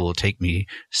believe people will take me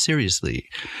seriously.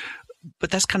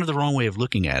 But that's kind of the wrong way of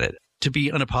looking at it. To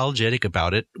be unapologetic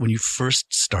about it, when you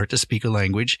first start to speak a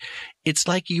language, it's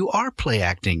like you are play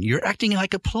acting. You're acting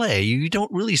like a play. You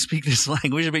don't really speak this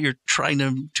language, but you're trying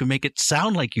to make it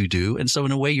sound like you do. And so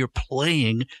in a way, you're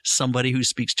playing somebody who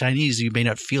speaks Chinese. You may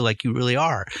not feel like you really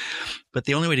are. But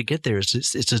the only way to get there is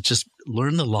to just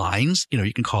learn the lines.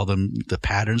 You can call them the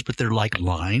patterns, but they're like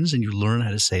lines, and you learn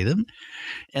how to say them.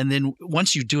 And then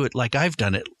once you do it like I've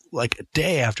done it, like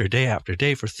day after day after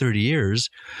day for 30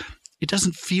 years, it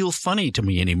doesn't feel funny to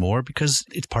me anymore because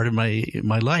it's part of my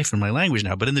life and my language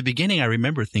now. But in the beginning, I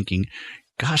remember thinking,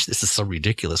 gosh, this is so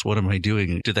ridiculous. What am I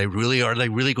doing? Are they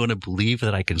really going to believe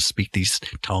that I can speak these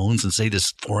tones and say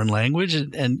this foreign language?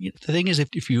 And the thing is,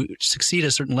 if you succeed at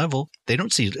a certain level, they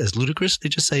don't see it as ludicrous. They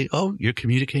just say, oh, you're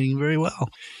communicating very well.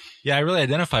 Yeah, I really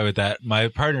identify with that. My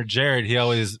partner, Jared, he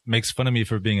always makes fun of me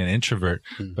for being an introvert.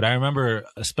 But I remember,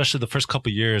 especially the first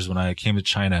couple of years when I came to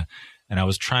China, and I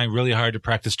was trying really hard to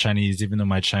practice Chinese, even though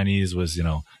my Chinese was,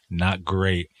 not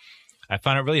great. I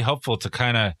found it really helpful to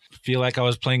kind of feel like I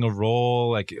was playing a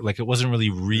role, like it wasn't really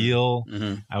real.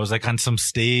 Mm-hmm. I was like on some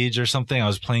stage or something. I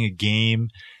was playing a game.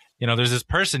 There's this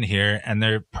person here and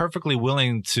they're perfectly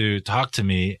willing to talk to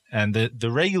me. And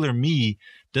the regular me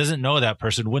doesn't know that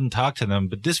person, wouldn't talk to them.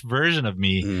 But this version of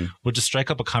me would just strike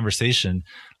up a conversation.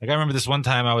 Like I remember this one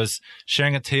time I was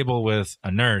sharing a table with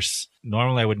a nurse.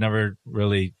 Normally I would never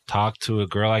really talk to a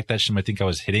girl like that. She might think I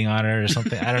was hitting on her or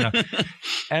something. I don't know.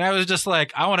 And I was just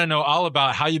like, I want to know all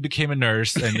about how you became a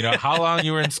nurse and, how long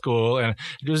you were in school. And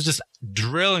it was just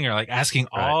drilling her, like asking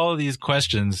all these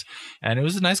questions. And it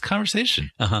was a nice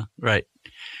conversation. Right.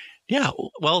 Yeah.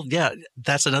 Well, yeah,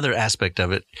 that's another aspect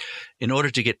of it. In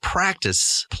order to get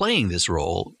practice playing this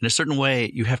role in a certain way,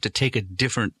 you have to take a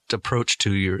different approach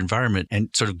to your environment and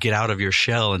sort of get out of your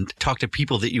shell and talk to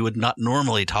people that you would not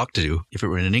normally talk to if it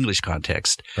were in an English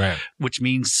context. Right. Which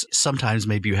means sometimes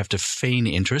maybe you have to feign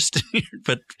interest.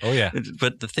 But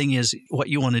the thing is, what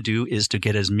you want to do is to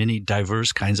get as many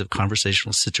diverse kinds of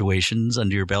conversational situations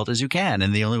under your belt as you can.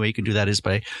 And the only way you can do that is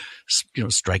by,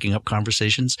 striking up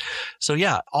conversations. So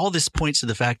yeah, all this points to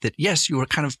the fact that yes, you are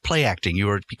kind of play acting. You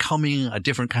are becoming a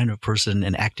different kind of person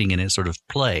and acting in a sort of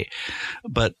play.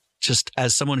 But just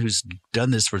as someone who's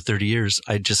done this for 30 years,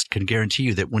 I just can guarantee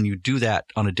you that when you do that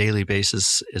on a daily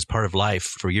basis as part of life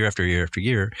for year after year after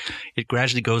year, it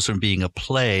gradually goes from being a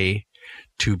play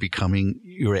to becoming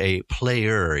you're a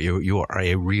player. You are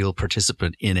a real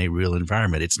participant in a real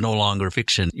environment. It's no longer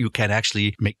fiction. You can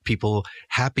actually make people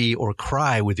happy or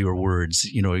cry with your words.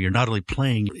 You're not only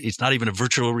playing, it's not even a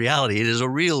virtual reality. It is a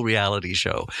real reality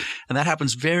show. And that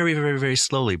happens very, very, very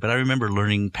slowly. But I remember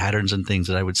learning patterns and things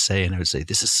that I would say, and I would say,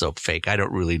 this is so fake. I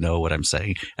don't really know what I'm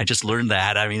saying. I just learned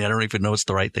that. I mean, I don't even know it's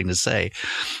the right thing to say.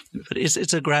 But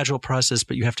it's a gradual process,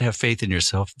 but you have to have faith in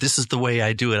yourself. This is the way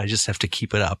I do it. I just have to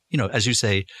keep it up. As you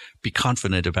say, be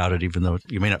confident about it, even though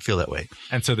you may not feel that way.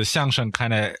 And so the xiangsheng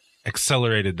kind of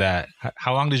accelerated that.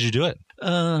 How long did you do it?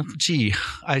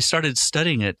 I started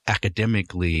studying it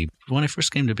academically. When I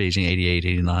first came to Beijing, 88,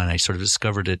 89, I sort of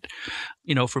discovered it.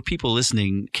 For people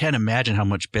listening, can't imagine how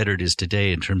much better it is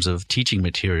today in terms of teaching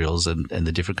materials and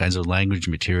the different kinds of language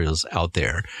materials out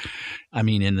there. I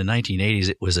mean, in the 1980s,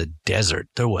 it was a desert.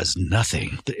 There was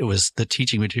nothing. The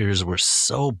teaching materials were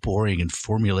so boring and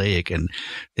formulaic, and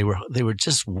they were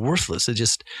just worthless.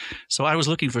 So I was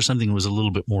looking for something that was a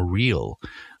little bit more real.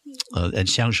 And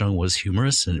xiangsheng was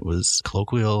humorous and it was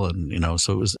colloquial, and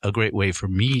so it was a great way for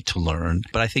me to learn.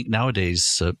 But I think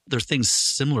nowadays there are things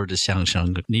similar to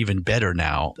xiangsheng, and even better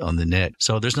now on the net.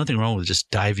 So there's nothing wrong with just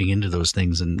diving into those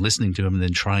things and listening to them and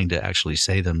then trying to actually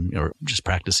say them, or just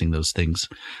practicing those things.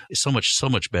 It's so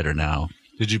much better now.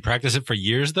 Did you practice it for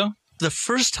years though? The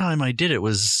first time I did it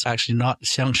was actually not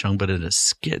xiangsheng, but in a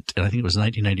skit. And I think it was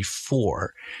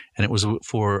 1994. And it was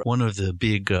for one of the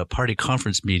big party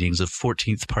conference meetings of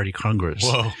 14th Party Congress.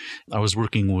 Whoa. I was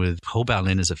working with Ho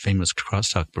Baolin as a famous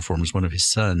crosstalk performer, one of his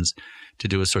sons, to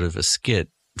do a sort of a skit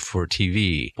for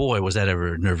TV. Boy, was that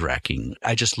ever nerve-wracking.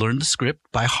 I just learned the script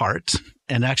by heart.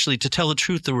 And actually, to tell the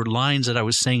truth, there were lines that I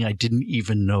was saying I didn't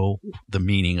even know the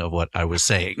meaning of what I was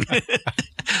saying.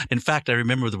 In fact, I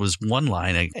remember there was one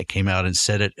line I came out and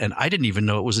said it, and I didn't even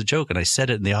know it was a joke. And I said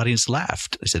it, and the audience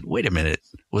laughed. I said, wait a minute,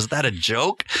 was that a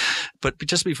joke? But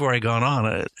just before I got on,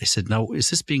 I said, no, is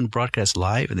this being broadcast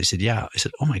live? And they said, yeah. I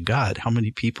said, oh my God, how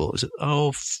many people? I said,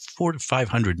 400 to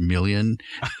 500 million.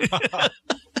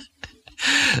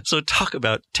 So talk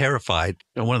about terrified.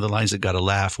 And one of the lines that got a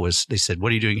laugh was, they said,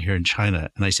 what are you doing here in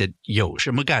China? And I said, yo,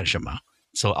 什么干什么?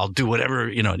 So I'll do whatever,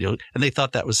 and they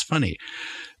thought that was funny.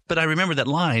 But I remember that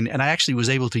line, and I actually was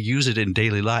able to use it in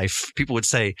daily life. People would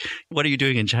say, what are you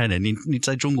doing in China? 你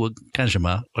在中国干什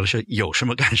么? 我说有什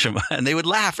么干什么? And they would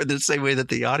laugh in the same way that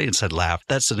the audience had laughed.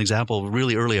 That's an example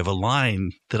really early of a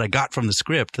line that I got from the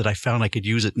script that I found I could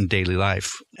use it in daily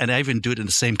life. And I even do it in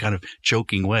the same kind of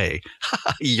joking way.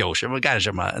 有什么干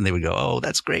什么? And they would go, oh,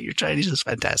 that's great. Your Chinese is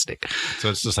fantastic. So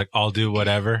it's just like, I'll do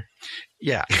whatever.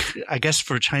 Yeah, I guess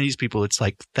for Chinese people, it's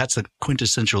like that's a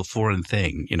quintessential foreign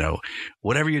thing.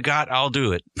 Whatever you got, I'll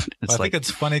do it. I think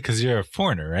it's funny because you're a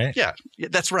foreigner, right? Yeah,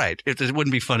 that's right. It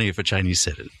wouldn't be funny if a Chinese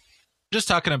said it. Just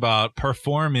talking about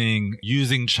performing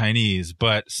using Chinese,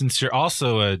 but since you're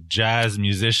also a jazz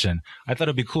musician, I thought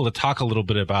it'd be cool to talk a little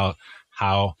bit about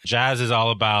how jazz is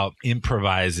all about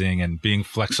improvising and being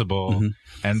flexible. Mm-hmm.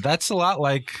 And that's a lot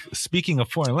like speaking a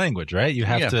foreign language, right? You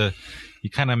have to... You're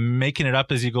kind of making it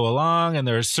up as you go along, and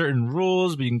there are certain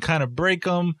rules, but you can kind of break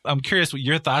them. I'm curious what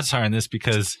your thoughts are on this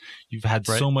because you've had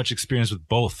so much experience with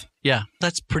both. Yeah,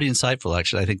 that's pretty insightful,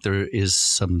 actually. I think there is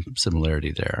some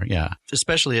similarity there. Yeah,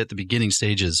 especially at the beginning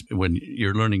stages when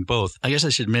you're learning both. I guess I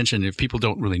should mention, if people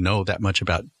don't really know that much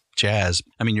about jazz,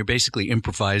 I mean, you're basically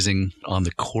improvising on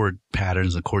the chord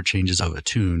patterns and chord changes of a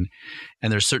tune.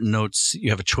 And there's certain notes,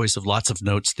 you have a choice of lots of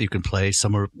notes that you can play.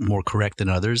 Some are more correct than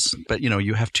others, but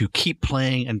you have to keep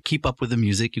playing and keep up with the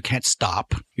music. You can't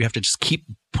stop. You have to just keep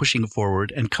pushing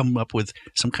forward and come up with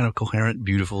some kind of coherent,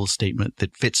 beautiful statement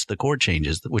that fits the chord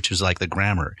changes, which is like the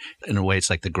grammar. In a way, it's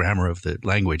like the grammar of the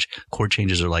language. Chord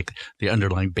changes are like the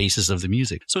underlying basis of the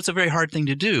music. So it's a very hard thing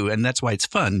to do. And that's why it's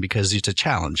fun, because it's a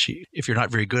challenge. If you're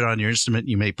not very good on your instrument,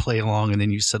 you may play along and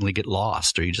then you suddenly get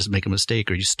lost, or you just make a mistake,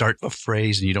 or you start a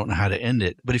phrase and you don't know how to end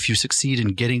it. But if you succeed in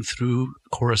getting through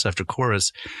chorus after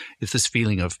chorus, it's this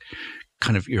feeling of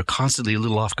kind of, you're constantly a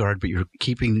little off guard, but you're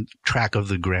keeping track of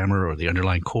the grammar or the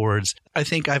underlying chords. I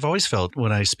think I've always felt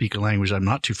when I speak a language I'm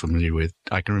not too familiar with,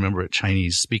 I can remember at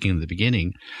Chinese speaking in the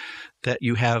beginning, that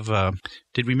you have,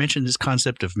 did we mention this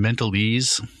concept of mental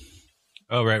ease?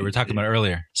 Oh, right. We were talking about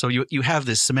earlier. So you have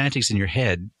this semantics in your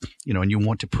head, and you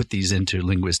want to put these into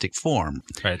linguistic form.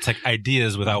 Right. It's like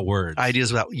ideas without words.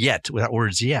 Ideas without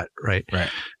words yet, right? Right.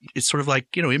 It's sort of like,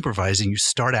 improvising. You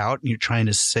start out and you're trying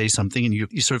to say something and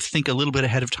you sort of think a little bit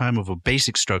ahead of time of a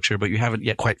basic structure, but you haven't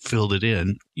yet quite filled it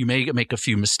in. You may make a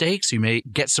few mistakes. You may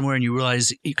get somewhere and you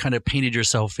realize you kind of painted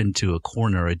yourself into a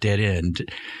corner, a dead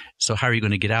end. So how are you going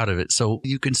to get out of it? So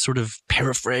you can sort of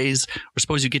paraphrase, or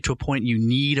suppose you get to a point you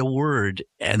need a word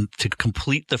and to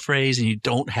complete the phrase and you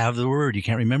don't have the word, you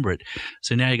can't remember it.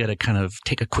 So now you got to kind of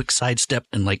take a quick sidestep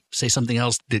and like say something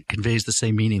else that conveys the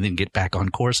same meaning, then get back on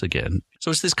course again.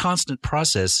 So it's this constant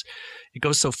process. It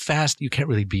goes so fast you can't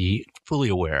really be fully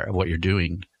aware of what you're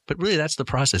doing. But really, that's the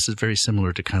process. It's very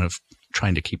similar to kind of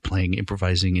trying to keep playing,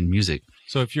 improvising in music.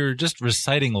 So if you're just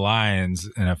reciting lines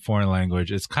in a foreign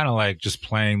language, it's kind of like just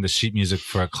playing the sheet music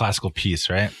for a classical piece,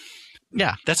 right?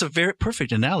 Yeah, that's a very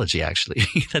perfect analogy, actually.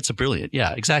 That's a brilliant.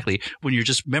 Yeah, exactly. When you're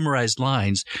just memorized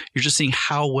lines, you're just seeing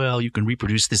how well you can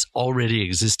reproduce this already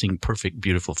existing perfect,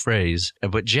 beautiful phrase.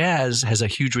 But jazz has a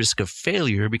huge risk of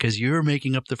failure because you're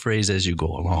making up the phrase as you go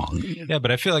along. Yeah,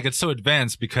 but I feel like it's so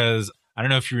advanced because I don't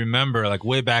know if you remember, like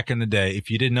way back in the day, if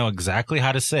you didn't know exactly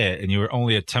how to say it and you were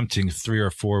only attempting 3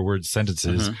 or 4 word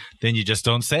sentences, then you just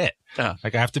don't say it. Yeah.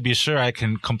 Like I have to be sure I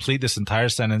can complete this entire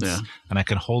sentence and I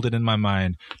can hold it in my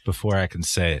mind before I can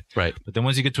say it. Right. But then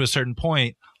once you get to a certain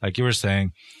point, like you were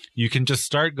saying, you can just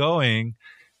start going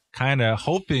kind of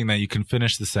hoping that you can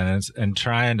finish the sentence and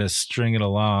trying to string it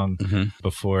along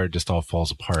before it just all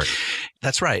falls apart.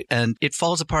 That's right. And it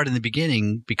falls apart in the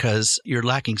beginning because you're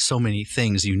lacking so many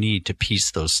things you need to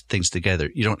piece those things together.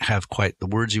 You don't have quite the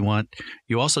words you want.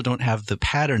 You also don't have the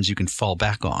patterns you can fall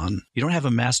back on. You don't have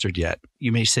them mastered yet.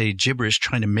 You may say gibberish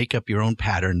trying to make up your own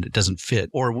pattern that doesn't fit.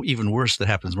 Or even worse, that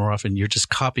happens more often, you're just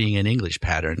copying an English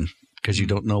pattern because you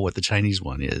don't know what the Chinese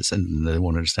one is and they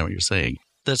won't understand what you're saying.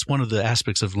 That's one of the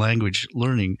aspects of language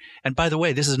learning. And by the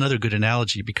way, this is another good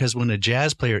analogy because when a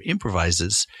jazz player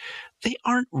improvises, they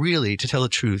aren't really, to tell the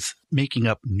truth, making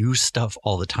up new stuff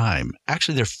all the time.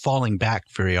 Actually, they're falling back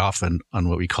very often on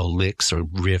what we call licks or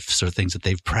riffs or things that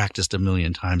they've practiced a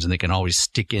million times and they can always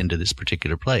stick into this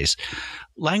particular place.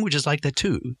 Language is like that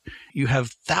too. You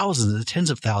have thousands, tens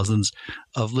of thousands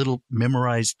of little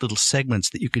memorized little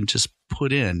segments that you can just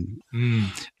put in.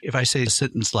 If I say a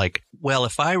sentence like, well,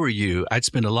 if I were you, I'd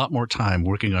spend a lot more time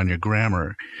working on your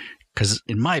grammar. Because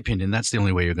in my opinion, that's the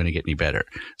only way you're going to get any better.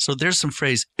 So there's some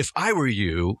phrase, if I were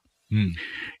you,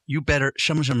 you better,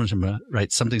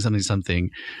 right, something,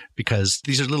 because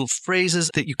these are little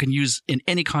phrases that you can use in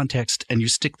any context and you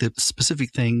stick the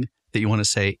specific thing that you want to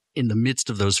say in the midst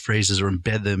of those phrases or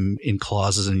embed them in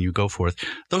clauses and you go forth.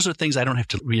 Those are things I don't have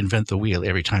to reinvent the wheel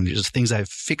every time. These are things I have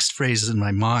fixed phrases in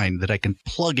my mind that I can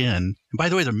plug in. And by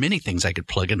the way, there are many things I could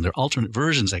plug in. There are alternate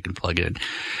versions I can plug in.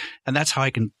 And that's how I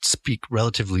can speak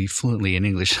relatively fluently in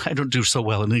English. I don't do so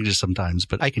well in English sometimes,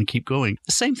 but I can keep going.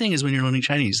 The same thing is when you're learning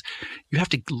Chinese. You have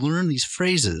to learn these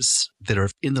phrases that are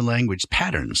in the language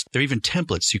patterns. They're even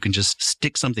templates. You can just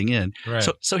stick something in. Right.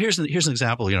 So here's an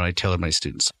example, I tell my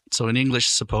students. So in English,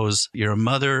 suppose you're a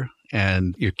mother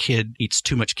and your kid eats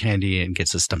too much candy and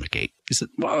gets a stomach ache. He said,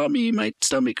 Mommy, my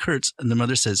stomach hurts. And the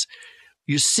mother says,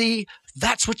 you see,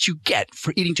 that's what you get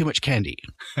for eating too much candy.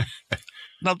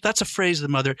 Now, that's a phrase of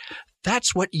the mother.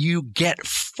 That's what you get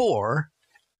for,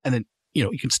 and then,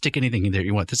 you can stick anything in there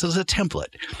you want. This is a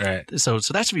template. Right. So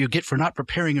that's what you get for not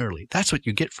preparing early. That's what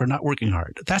you get for not working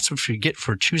hard. That's what you get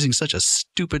for choosing such a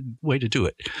stupid way to do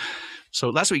it.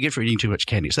 So that's what you get for eating too much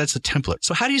candy. So that's a template.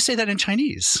 So how do you say that in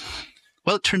Chinese?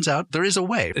 Well, it turns out there is a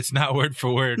way. It's not word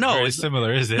for word. No, very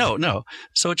similar, is it? No.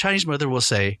 So a Chinese mother will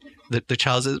say that the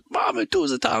child says, "Mama, 肚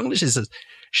子疼." She says,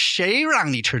 谁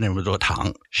让你吃那么多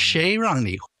糖? 谁让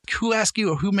你? Who asked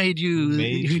you or who made you?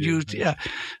 Yeah.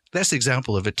 That's the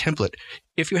example of a template.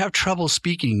 If you have trouble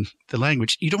speaking the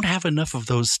language, you don't have enough of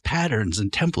those patterns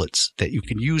and templates that you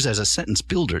can use as a sentence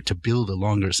builder to build a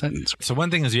longer sentence. So one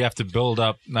thing is you have to build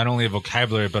up not only a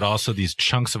vocabulary, but also these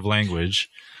chunks of language.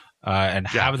 And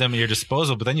have them at your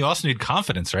disposal, but then you also need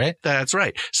confidence, right? That's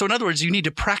right. So in other words, you need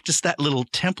to practice that little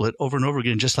template over and over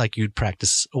again, just like you'd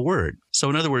practice a word. So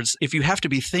in other words, if you have to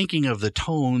be thinking of the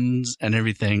tones and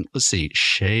everything, let's see,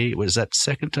 谁, what is that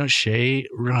second tone? 谁,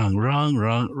 wrong,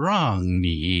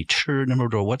 你吃那么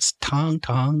多, what's tong?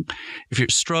 If you're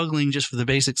struggling just for the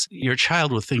basics, your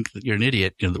child will think that you're an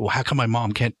idiot. Well, how come my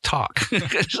mom can't talk?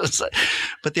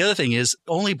 But the other thing is,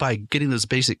 only by getting those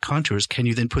basic contours can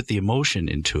you then put the emotion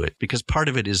into it. Because part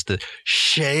of it is the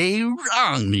谁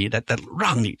让你, that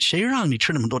让你, 谁让你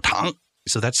吃那么多糖?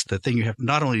 So that's the thing you have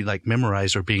not only like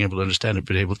memorize or being able to understand it,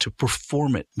 but able to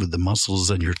perform it with the muscles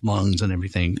and your lungs and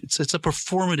everything. It's a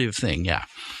performative thing, yeah.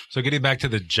 So getting back to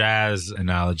the jazz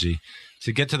analogy,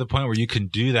 to get to the point where you can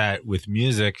do that with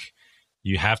music,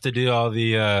 you have to do all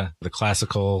the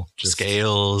classical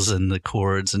scales and the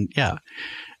chords and yeah.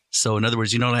 So in other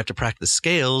words, you don't have to practice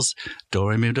scales. Do,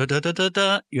 re, mi, da, da, da, da,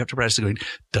 da. You have to practice going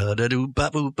da, da, do,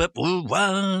 ba, boo, ba, boo,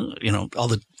 wah. All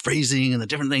the phrasing and the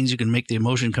different things you can make the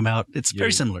emotion come out. It's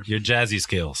very similar. Your jazzy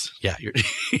scales. Yeah. You're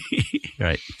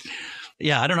right.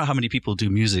 Yeah. I don't know how many people do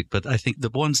music, but I think the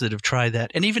ones that have tried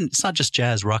that, and even it's not just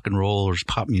jazz, rock and roll or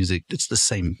pop music. It's the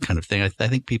same kind of thing. I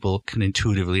think people can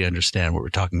intuitively understand what we're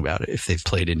talking about if they've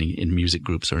played in music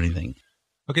groups or anything.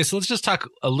 Okay. So let's just talk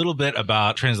a little bit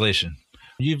about translation.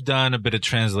 You've done a bit of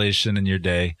translation in your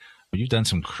day. You've done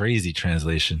some crazy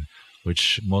translation,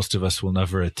 which most of us will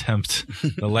never attempt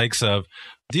the likes of.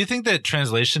 Do you think that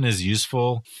translation is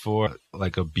useful for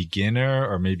like a beginner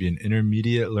or maybe an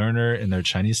intermediate learner in their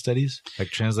Chinese studies? Like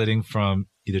translating from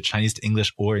either Chinese to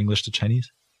English or English to Chinese?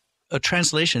 A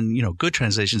translation, good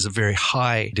translation is a very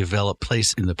high developed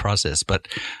place in the process. But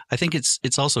I think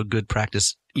it's also good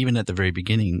practice even at the very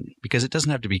beginning because it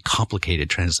doesn't have to be complicated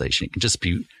translation. It can just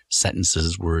be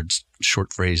sentences, words,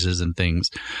 short phrases and things.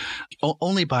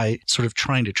 Only by sort of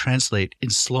trying to translate in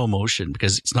slow motion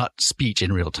because it's not speech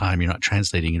in real time. You're not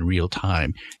translating in real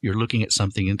time. You're looking at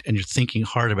something and you're thinking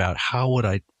hard about how would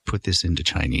I put this into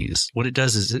Chinese. What it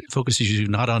does is it focuses you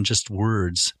not on just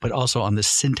words, but also on the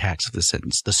syntax of the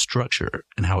sentence, the structure,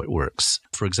 and how it works.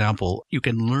 For example, you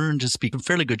can learn to speak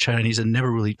fairly good Chinese and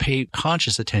never really pay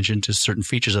conscious attention to certain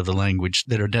features of the language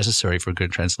that are necessary for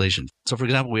good translation. So, for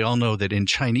example, we all know that in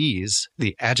Chinese,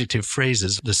 the adjective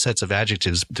phrases, the sets of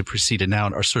adjectives that precede a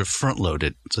noun are sort of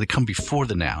front-loaded. So they come before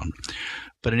the noun.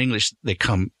 But in English, they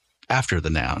come after the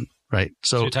noun. Right.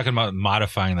 So you're talking about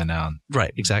modifying the noun.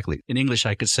 Right. Exactly. In English,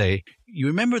 I could say, you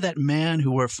remember that man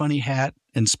who wore a funny hat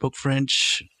and spoke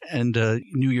French and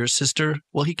knew your sister?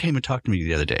 Well, he came and talked to me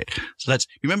the other day. So that's,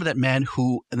 you remember that man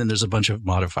who, and then there's a bunch of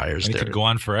modifiers there. It could go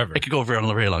on forever. It could go for a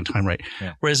very long time, right?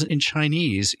 Yeah. Whereas in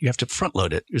Chinese, you have to front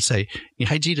load it. You say, 你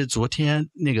还记得昨天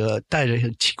那个戴着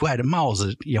很奇怪的帽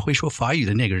子也会说法语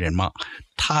的那个人吗？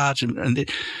他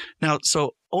Now,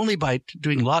 so only by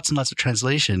doing lots and lots of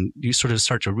translation, you sort of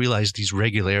start to realize these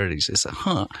regularities. It's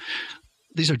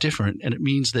these are different. And it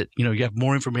means that, you have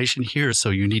more information here.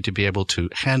 So you need to be able to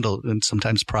handle and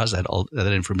sometimes process all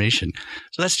that information.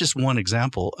 So that's just one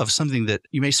example of something that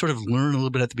you may sort of learn a little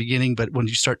bit at the beginning, but when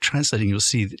you start translating, you'll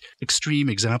see extreme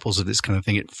examples of this kind of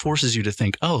thing. It forces you to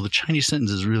think, oh, the Chinese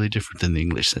sentence is really different than the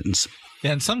English sentence.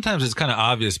 Yeah, and sometimes it's kind of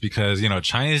obvious because,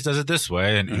 Chinese does it this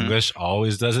way and English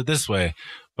always does it this way.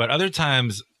 But other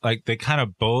times, like, they kind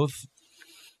of both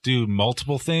do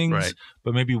multiple things, right,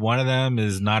 but maybe one of them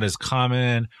is not as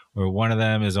common, or one of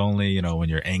them is only, when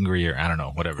you're angry, or I don't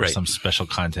know, whatever, right, some special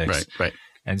context. Right.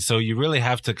 And so you really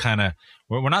have to kind of,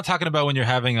 we're not talking about when you're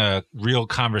having a real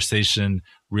conversation,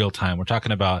 real time. We're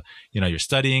talking about, you're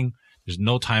studying, there's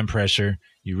no time pressure.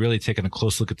 You're really taking a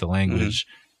close look at the language.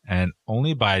 And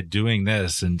only by doing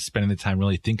this and spending the time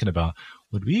really thinking about,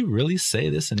 would we really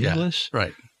say this in English?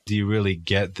 Right. Do you really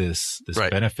get this right,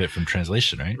 benefit from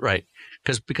translation, right? Right.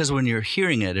 Because when you're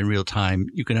hearing it in real time,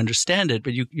 you can understand it,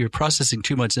 but you're processing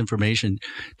too much information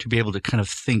to be able to kind of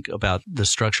think about the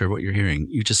structure of what you're hearing.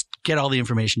 You just get all the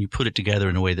information, you put it together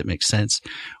in a way that makes sense.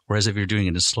 Whereas if you're doing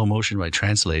it in slow motion by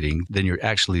translating, then you're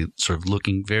actually sort of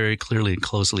looking very clearly and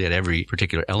closely at every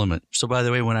particular element. So by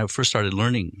the way, when I first started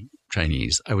learning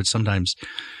Chinese, I would sometimes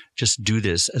just do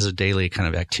this as a daily kind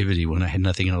of activity when I had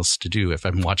nothing else to do. If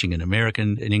I'm watching an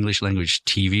English language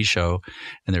TV show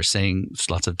and they're saying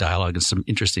lots of dialogue and some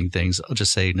interesting things, I'll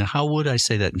just say, now, how would I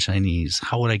say that in Chinese?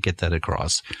 How would I get that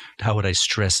across? How would I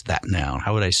stress that noun?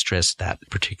 How would I stress that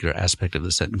particular aspect of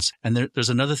the sentence? And there's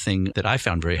another thing that I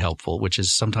found very helpful, which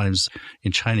is sometimes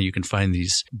in China, you can find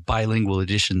these bilingual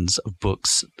editions of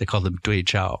books. They call them 对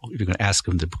照. You're going to ask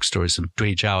them the bookstore, some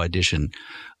对照 edition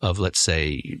of, let's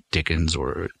say, Dickens,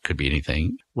 or it could be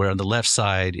anything, where on the left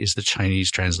side is the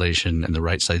Chinese translation and the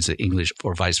right side is the English,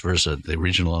 or vice versa, the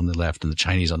original on the left and the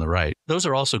Chinese on the right. Those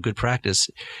are also good practice.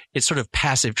 It's sort of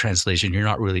passive translation. You're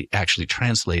not really actually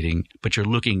translating, but you're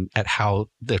looking at how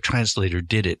the translator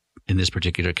did it in this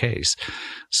particular case.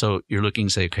 So you're looking,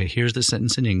 say, okay, here's the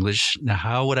sentence in English. Now,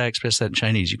 how would I express that in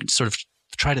Chinese? You can sort of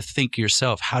try to think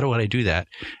yourself, how do I do that?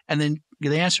 And then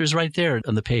the answer is right there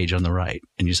on the page on the right.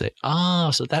 And you say,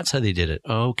 so that's how they did it.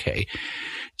 Okay.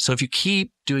 So if you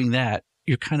keep doing that,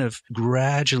 you're kind of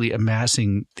gradually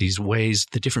amassing these ways,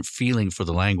 the different feeling for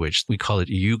the language. We call it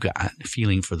yugan,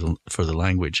 feeling for the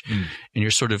language. And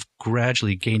you're sort of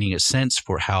gradually gaining a sense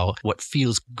for how what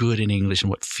feels good in English and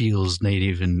what feels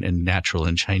native and natural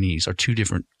in Chinese are two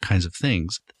different kinds of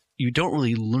things. You don't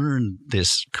really learn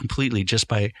this completely just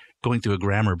by going through a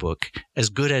grammar book. As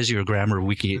good as your grammar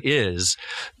wiki is,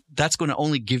 that's going to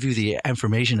only give you the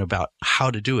information about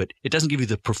how to do it. It doesn't give you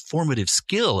the performative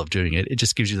skill of doing it. It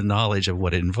just gives you the knowledge of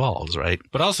what it involves, right?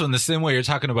 But also in the same way, you're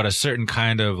talking about a certain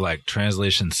kind of like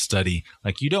translation study.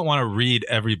 Like you don't want to read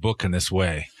every book in this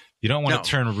way. You don't want to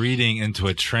turn reading into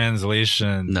a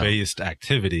translation-based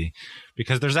activity,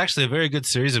 because there's actually a very good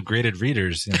series of graded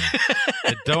readers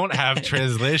that don't have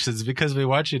translations, because we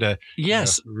want you to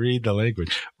read the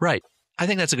language. Right. I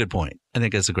think that's a good point. I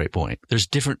think that's a great point. There's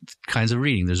different kinds of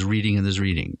reading. There's reading and there's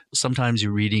reading. Sometimes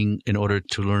you're reading in order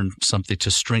to learn something,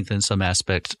 to strengthen some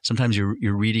aspect. Sometimes you're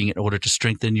reading in order to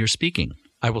strengthen your speaking.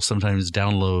 I will sometimes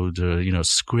download,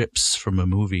 scripts from a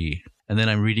movie, and then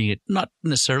I'm reading it not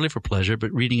necessarily for pleasure,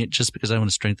 but reading it just because I want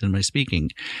to strengthen my speaking.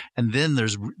 And then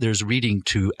there's reading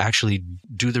to actually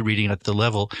do the reading at the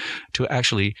level to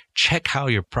actually check how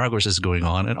your progress is going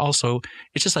on. And also,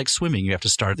 it's just like swimming. You have to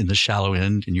start in the shallow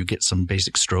end and you get some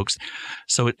basic strokes.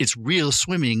 So it's real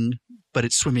swimming, but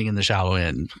it's swimming in the shallow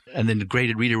end. And then the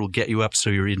graded reader will get you up so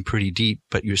you're in pretty deep,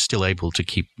 but you're still able to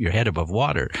keep your head above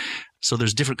water. So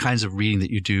there's different kinds of reading that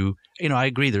you do. I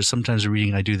agree. There's sometimes a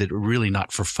reading I do that are really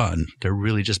not for fun. They're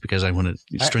really just because I want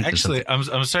to strengthen something.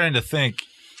 I'm starting to think,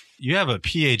 You have a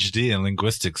PhD in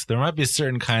linguistics. There might be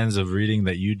certain kinds of reading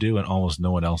that you do and almost no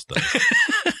one else does.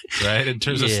 Right? In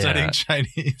terms of studying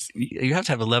Chinese. You have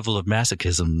to have a level of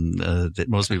masochism that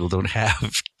most people don't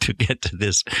have to get to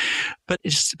this. But it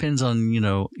just depends on,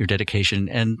 your dedication.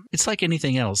 And it's like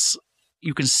anything else.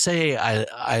 You can say,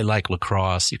 I like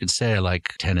lacrosse. You can say, I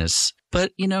like tennis.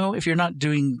 But, if you're not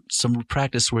doing some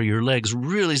practice where your legs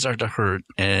really start to hurt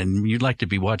and you'd like to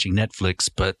be watching Netflix,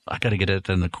 but I got to get it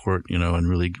in the court, and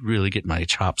really, really get my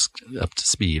chops up to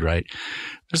speed, right?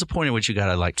 There's a point at which you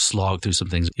got to slog through some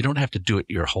things. You don't have to do it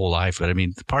your whole life. But I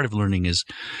mean, the part of learning is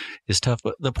tough.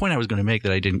 But the point I was going to make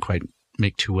that I didn't quite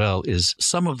make too well is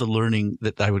some of the learning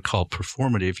that I would call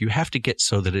performative, you have to get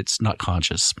so that it's not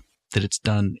conscious, that it's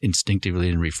done instinctively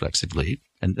and reflexively.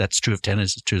 And that's true of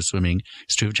tennis, it's true of swimming,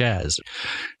 it's true of jazz.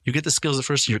 You get the skills at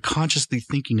first and you're consciously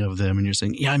thinking of them and you're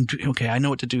saying, yeah, okay, I know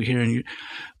what to do here.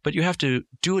 But you have to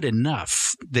do it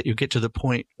enough that you get to the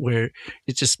point where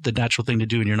it's just the natural thing to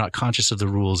do and you're not conscious of the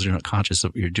rules, you're not conscious of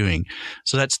what you're doing.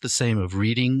 So that's the same of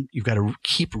reading. You've got to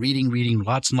keep reading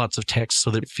lots and lots of text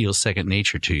so that it feels second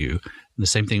nature to you. And the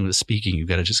same thing with speaking. You've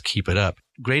got to just keep it up.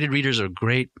 Graded readers are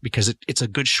great because it's a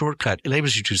good shortcut. It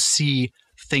enables you to see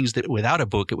things that without a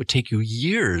book, it would take you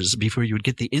years before you would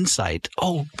get the insight.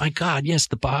 Oh my God, yes,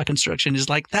 the Ba construction is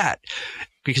like that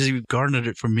because you've garnered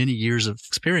it from many years of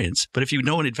experience. But if you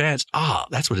know in advance,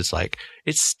 that's what it's like,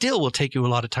 it still will take you a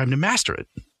lot of time to master it.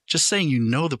 Just saying you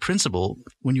know the principle,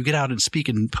 when you get out and speak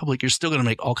in public, you're still going to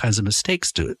make all kinds of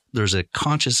mistakes to it. There's a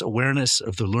conscious awareness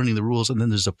of the learning the rules, and then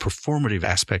there's a performative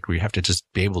aspect where you have to just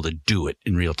be able to do it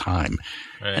in real time.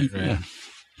 Right. Yeah.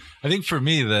 I think for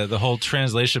me, the whole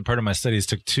translation part of my studies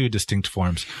took two distinct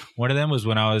forms. One of them was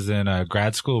when I was in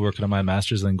grad school working on my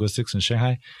master's in linguistics in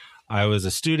Shanghai. I was a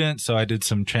student, so I did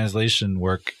some translation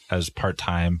work as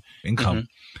part-time income.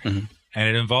 And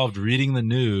it involved reading the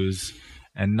news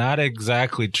and not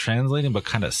exactly translating, but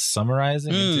kind of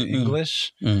summarizing into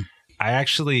English. I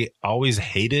actually always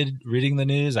hated reading the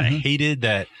news. I hated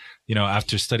that,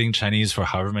 after studying Chinese for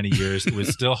however many years, it was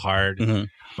still hard.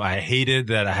 I hated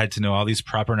that I had to know all these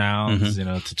proper nouns,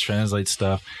 to translate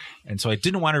stuff. And so I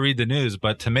didn't want to read the news,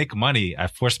 but to make money, I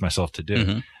forced myself to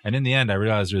do. And in the end, I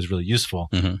realized it was really useful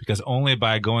because only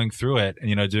by going through it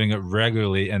and, doing it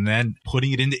regularly and then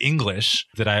putting it into English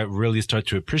that I really start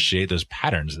to appreciate those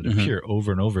patterns that appear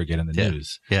over and over again in the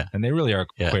news. And they really are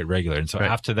quite regular. And so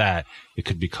after that, it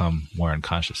could become more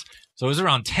unconscious. So it was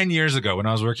around 10 years ago when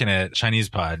I was working at Chinese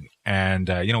Pod and,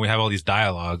 we have all these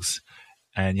dialogues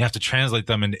and you have to translate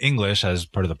them into English as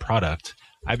part of the product.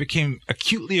 I became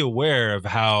acutely aware of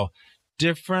how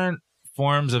different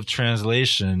forms of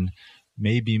translation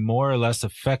may be more or less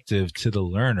effective to the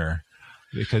learner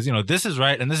because, this is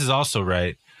right and this is also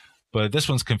right, but this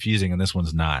one's confusing and this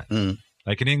one's not.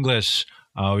 Like in English,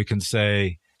 we can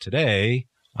say, today,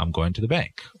 I'm going to the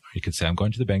bank. Or you could say, I'm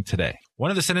going to the bank today. One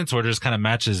of the sentence orders kind of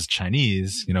matches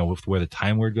Chinese, with where the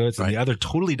time word goes, and the other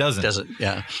totally doesn't.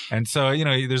 Yeah. And so,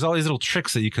 there's all these little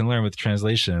tricks that you can learn with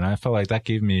translation. And I felt like that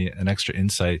gave me an extra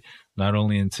insight, not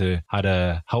only into how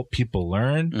to help people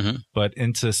learn, but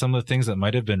into some of the things that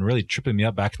might have been really tripping me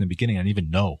up back in the beginning I didn't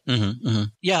even know.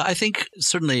 Yeah, I think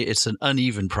certainly it's an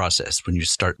uneven process when you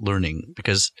start learning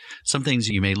because some things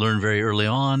you may learn very early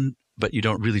on, but you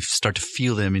don't really start to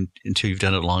feel them until you've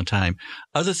done it a long time.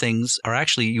 Other things are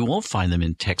actually, you won't find them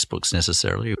in textbooks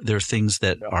necessarily. There are things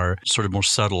that are sort of more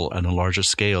subtle on a larger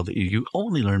scale that you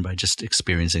only learn by just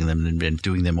experiencing them and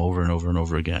doing them over and over and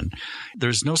over again.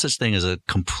 There's no such thing as a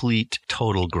complete,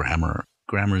 total grammar.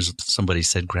 Somebody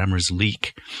said grammars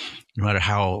leak. No matter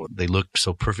how they look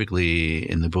so perfectly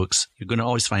in the books, you're going to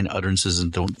always find utterances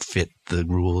that don't fit the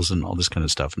rules and all this kind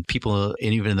of stuff. And people,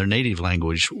 and even in their native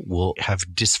language, will have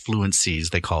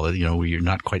disfluencies, they call it, where you're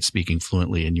not quite speaking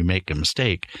fluently and you make a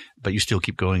mistake, but you still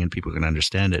keep going and people can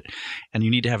understand it. And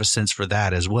you need to have a sense for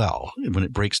that as well. When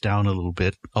it breaks down a little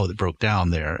bit, it broke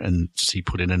down there, and so you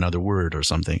put in another word or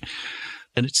something.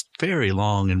 And it's a very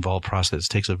long, involved process. It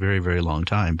takes a very, very long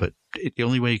time. But the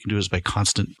only way you can do it is by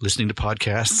constant listening to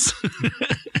podcasts.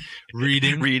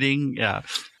 Reading, yeah.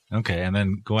 Okay, and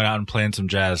then going out and playing some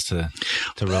jazz to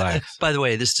relax. By the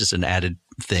way, this is just an added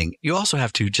thing. You also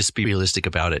have to just be realistic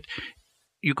about it.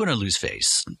 You're going to lose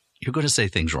face. You're going to say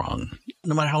things wrong,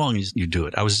 no matter how long you do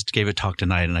it. I gave a talk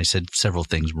tonight, and I said several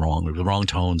things wrong, the wrong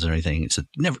tones and everything. It said,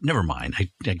 never mind.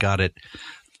 I got it.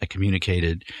 I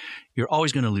communicated. You're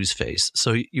always going to lose face.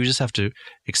 So you just have to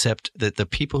accept that the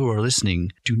people who are listening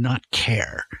do not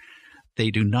care. They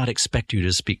do not expect you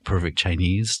to speak perfect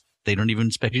Chinese. They don't even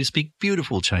expect you to speak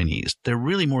beautiful Chinese. They're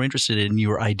really more interested in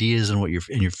your ideas and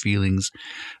your feelings.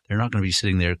 They're not going to be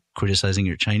sitting there criticizing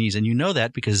your Chinese. And you know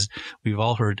that because we've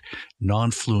all heard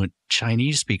non-fluent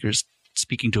Chinese speakers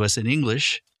speaking to us in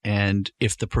English. And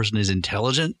if the person is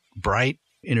intelligent, bright,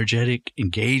 energetic,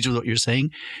 engaged with what you're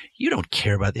saying, you don't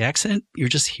care about the accent. You're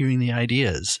just hearing the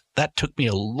ideas. That took me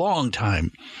a long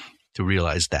time to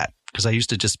realize that, because I used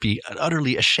to just be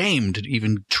utterly ashamed to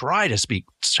even try to speak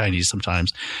Chinese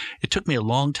sometimes. It took me a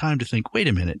long time to think, wait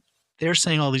a minute, they're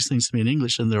saying all these things to me in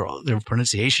English and their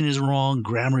pronunciation is wrong,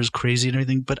 grammar is crazy and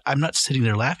everything, but I'm not sitting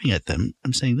there laughing at them.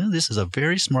 I'm saying, no, this is a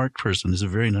very smart person. This is a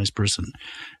very nice person.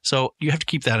 So you have to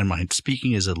keep that in mind.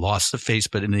 Speaking is a loss of face,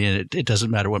 but in the end, it doesn't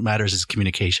matter. What matters is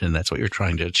communication, and that's what you're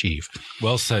trying to achieve.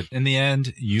 Well said. In the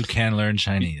end, you can learn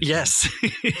Chinese. Yes,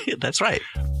 that's right.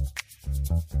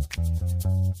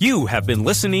 You have been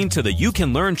listening to the You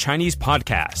Can Learn Chinese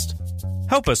podcast.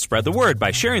 Help us spread the word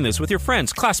by sharing this with your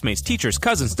friends, classmates, teachers,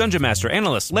 cousins, dungeon master,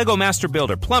 analyst, Lego master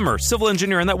builder, plumber, civil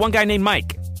engineer, and that one guy named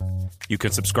Mike. You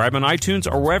can subscribe on iTunes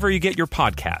or wherever you get your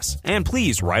podcasts. And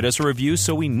please write us a review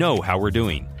so we know how we're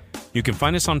doing. You can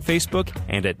find us on Facebook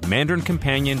and at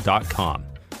mandarincompanion.com.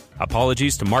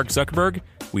 Apologies to Mark Zuckerberg.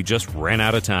 We just ran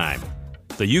out of time.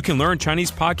 The You Can Learn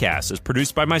Chinese podcast is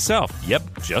produced by myself.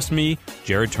 Yep, just me,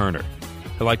 Jared Turner.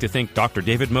 I'd like to thank Dr.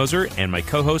 David Moser and my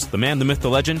co-host, the man, the myth, the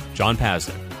legend, John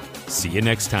Pasden. See you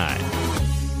next time.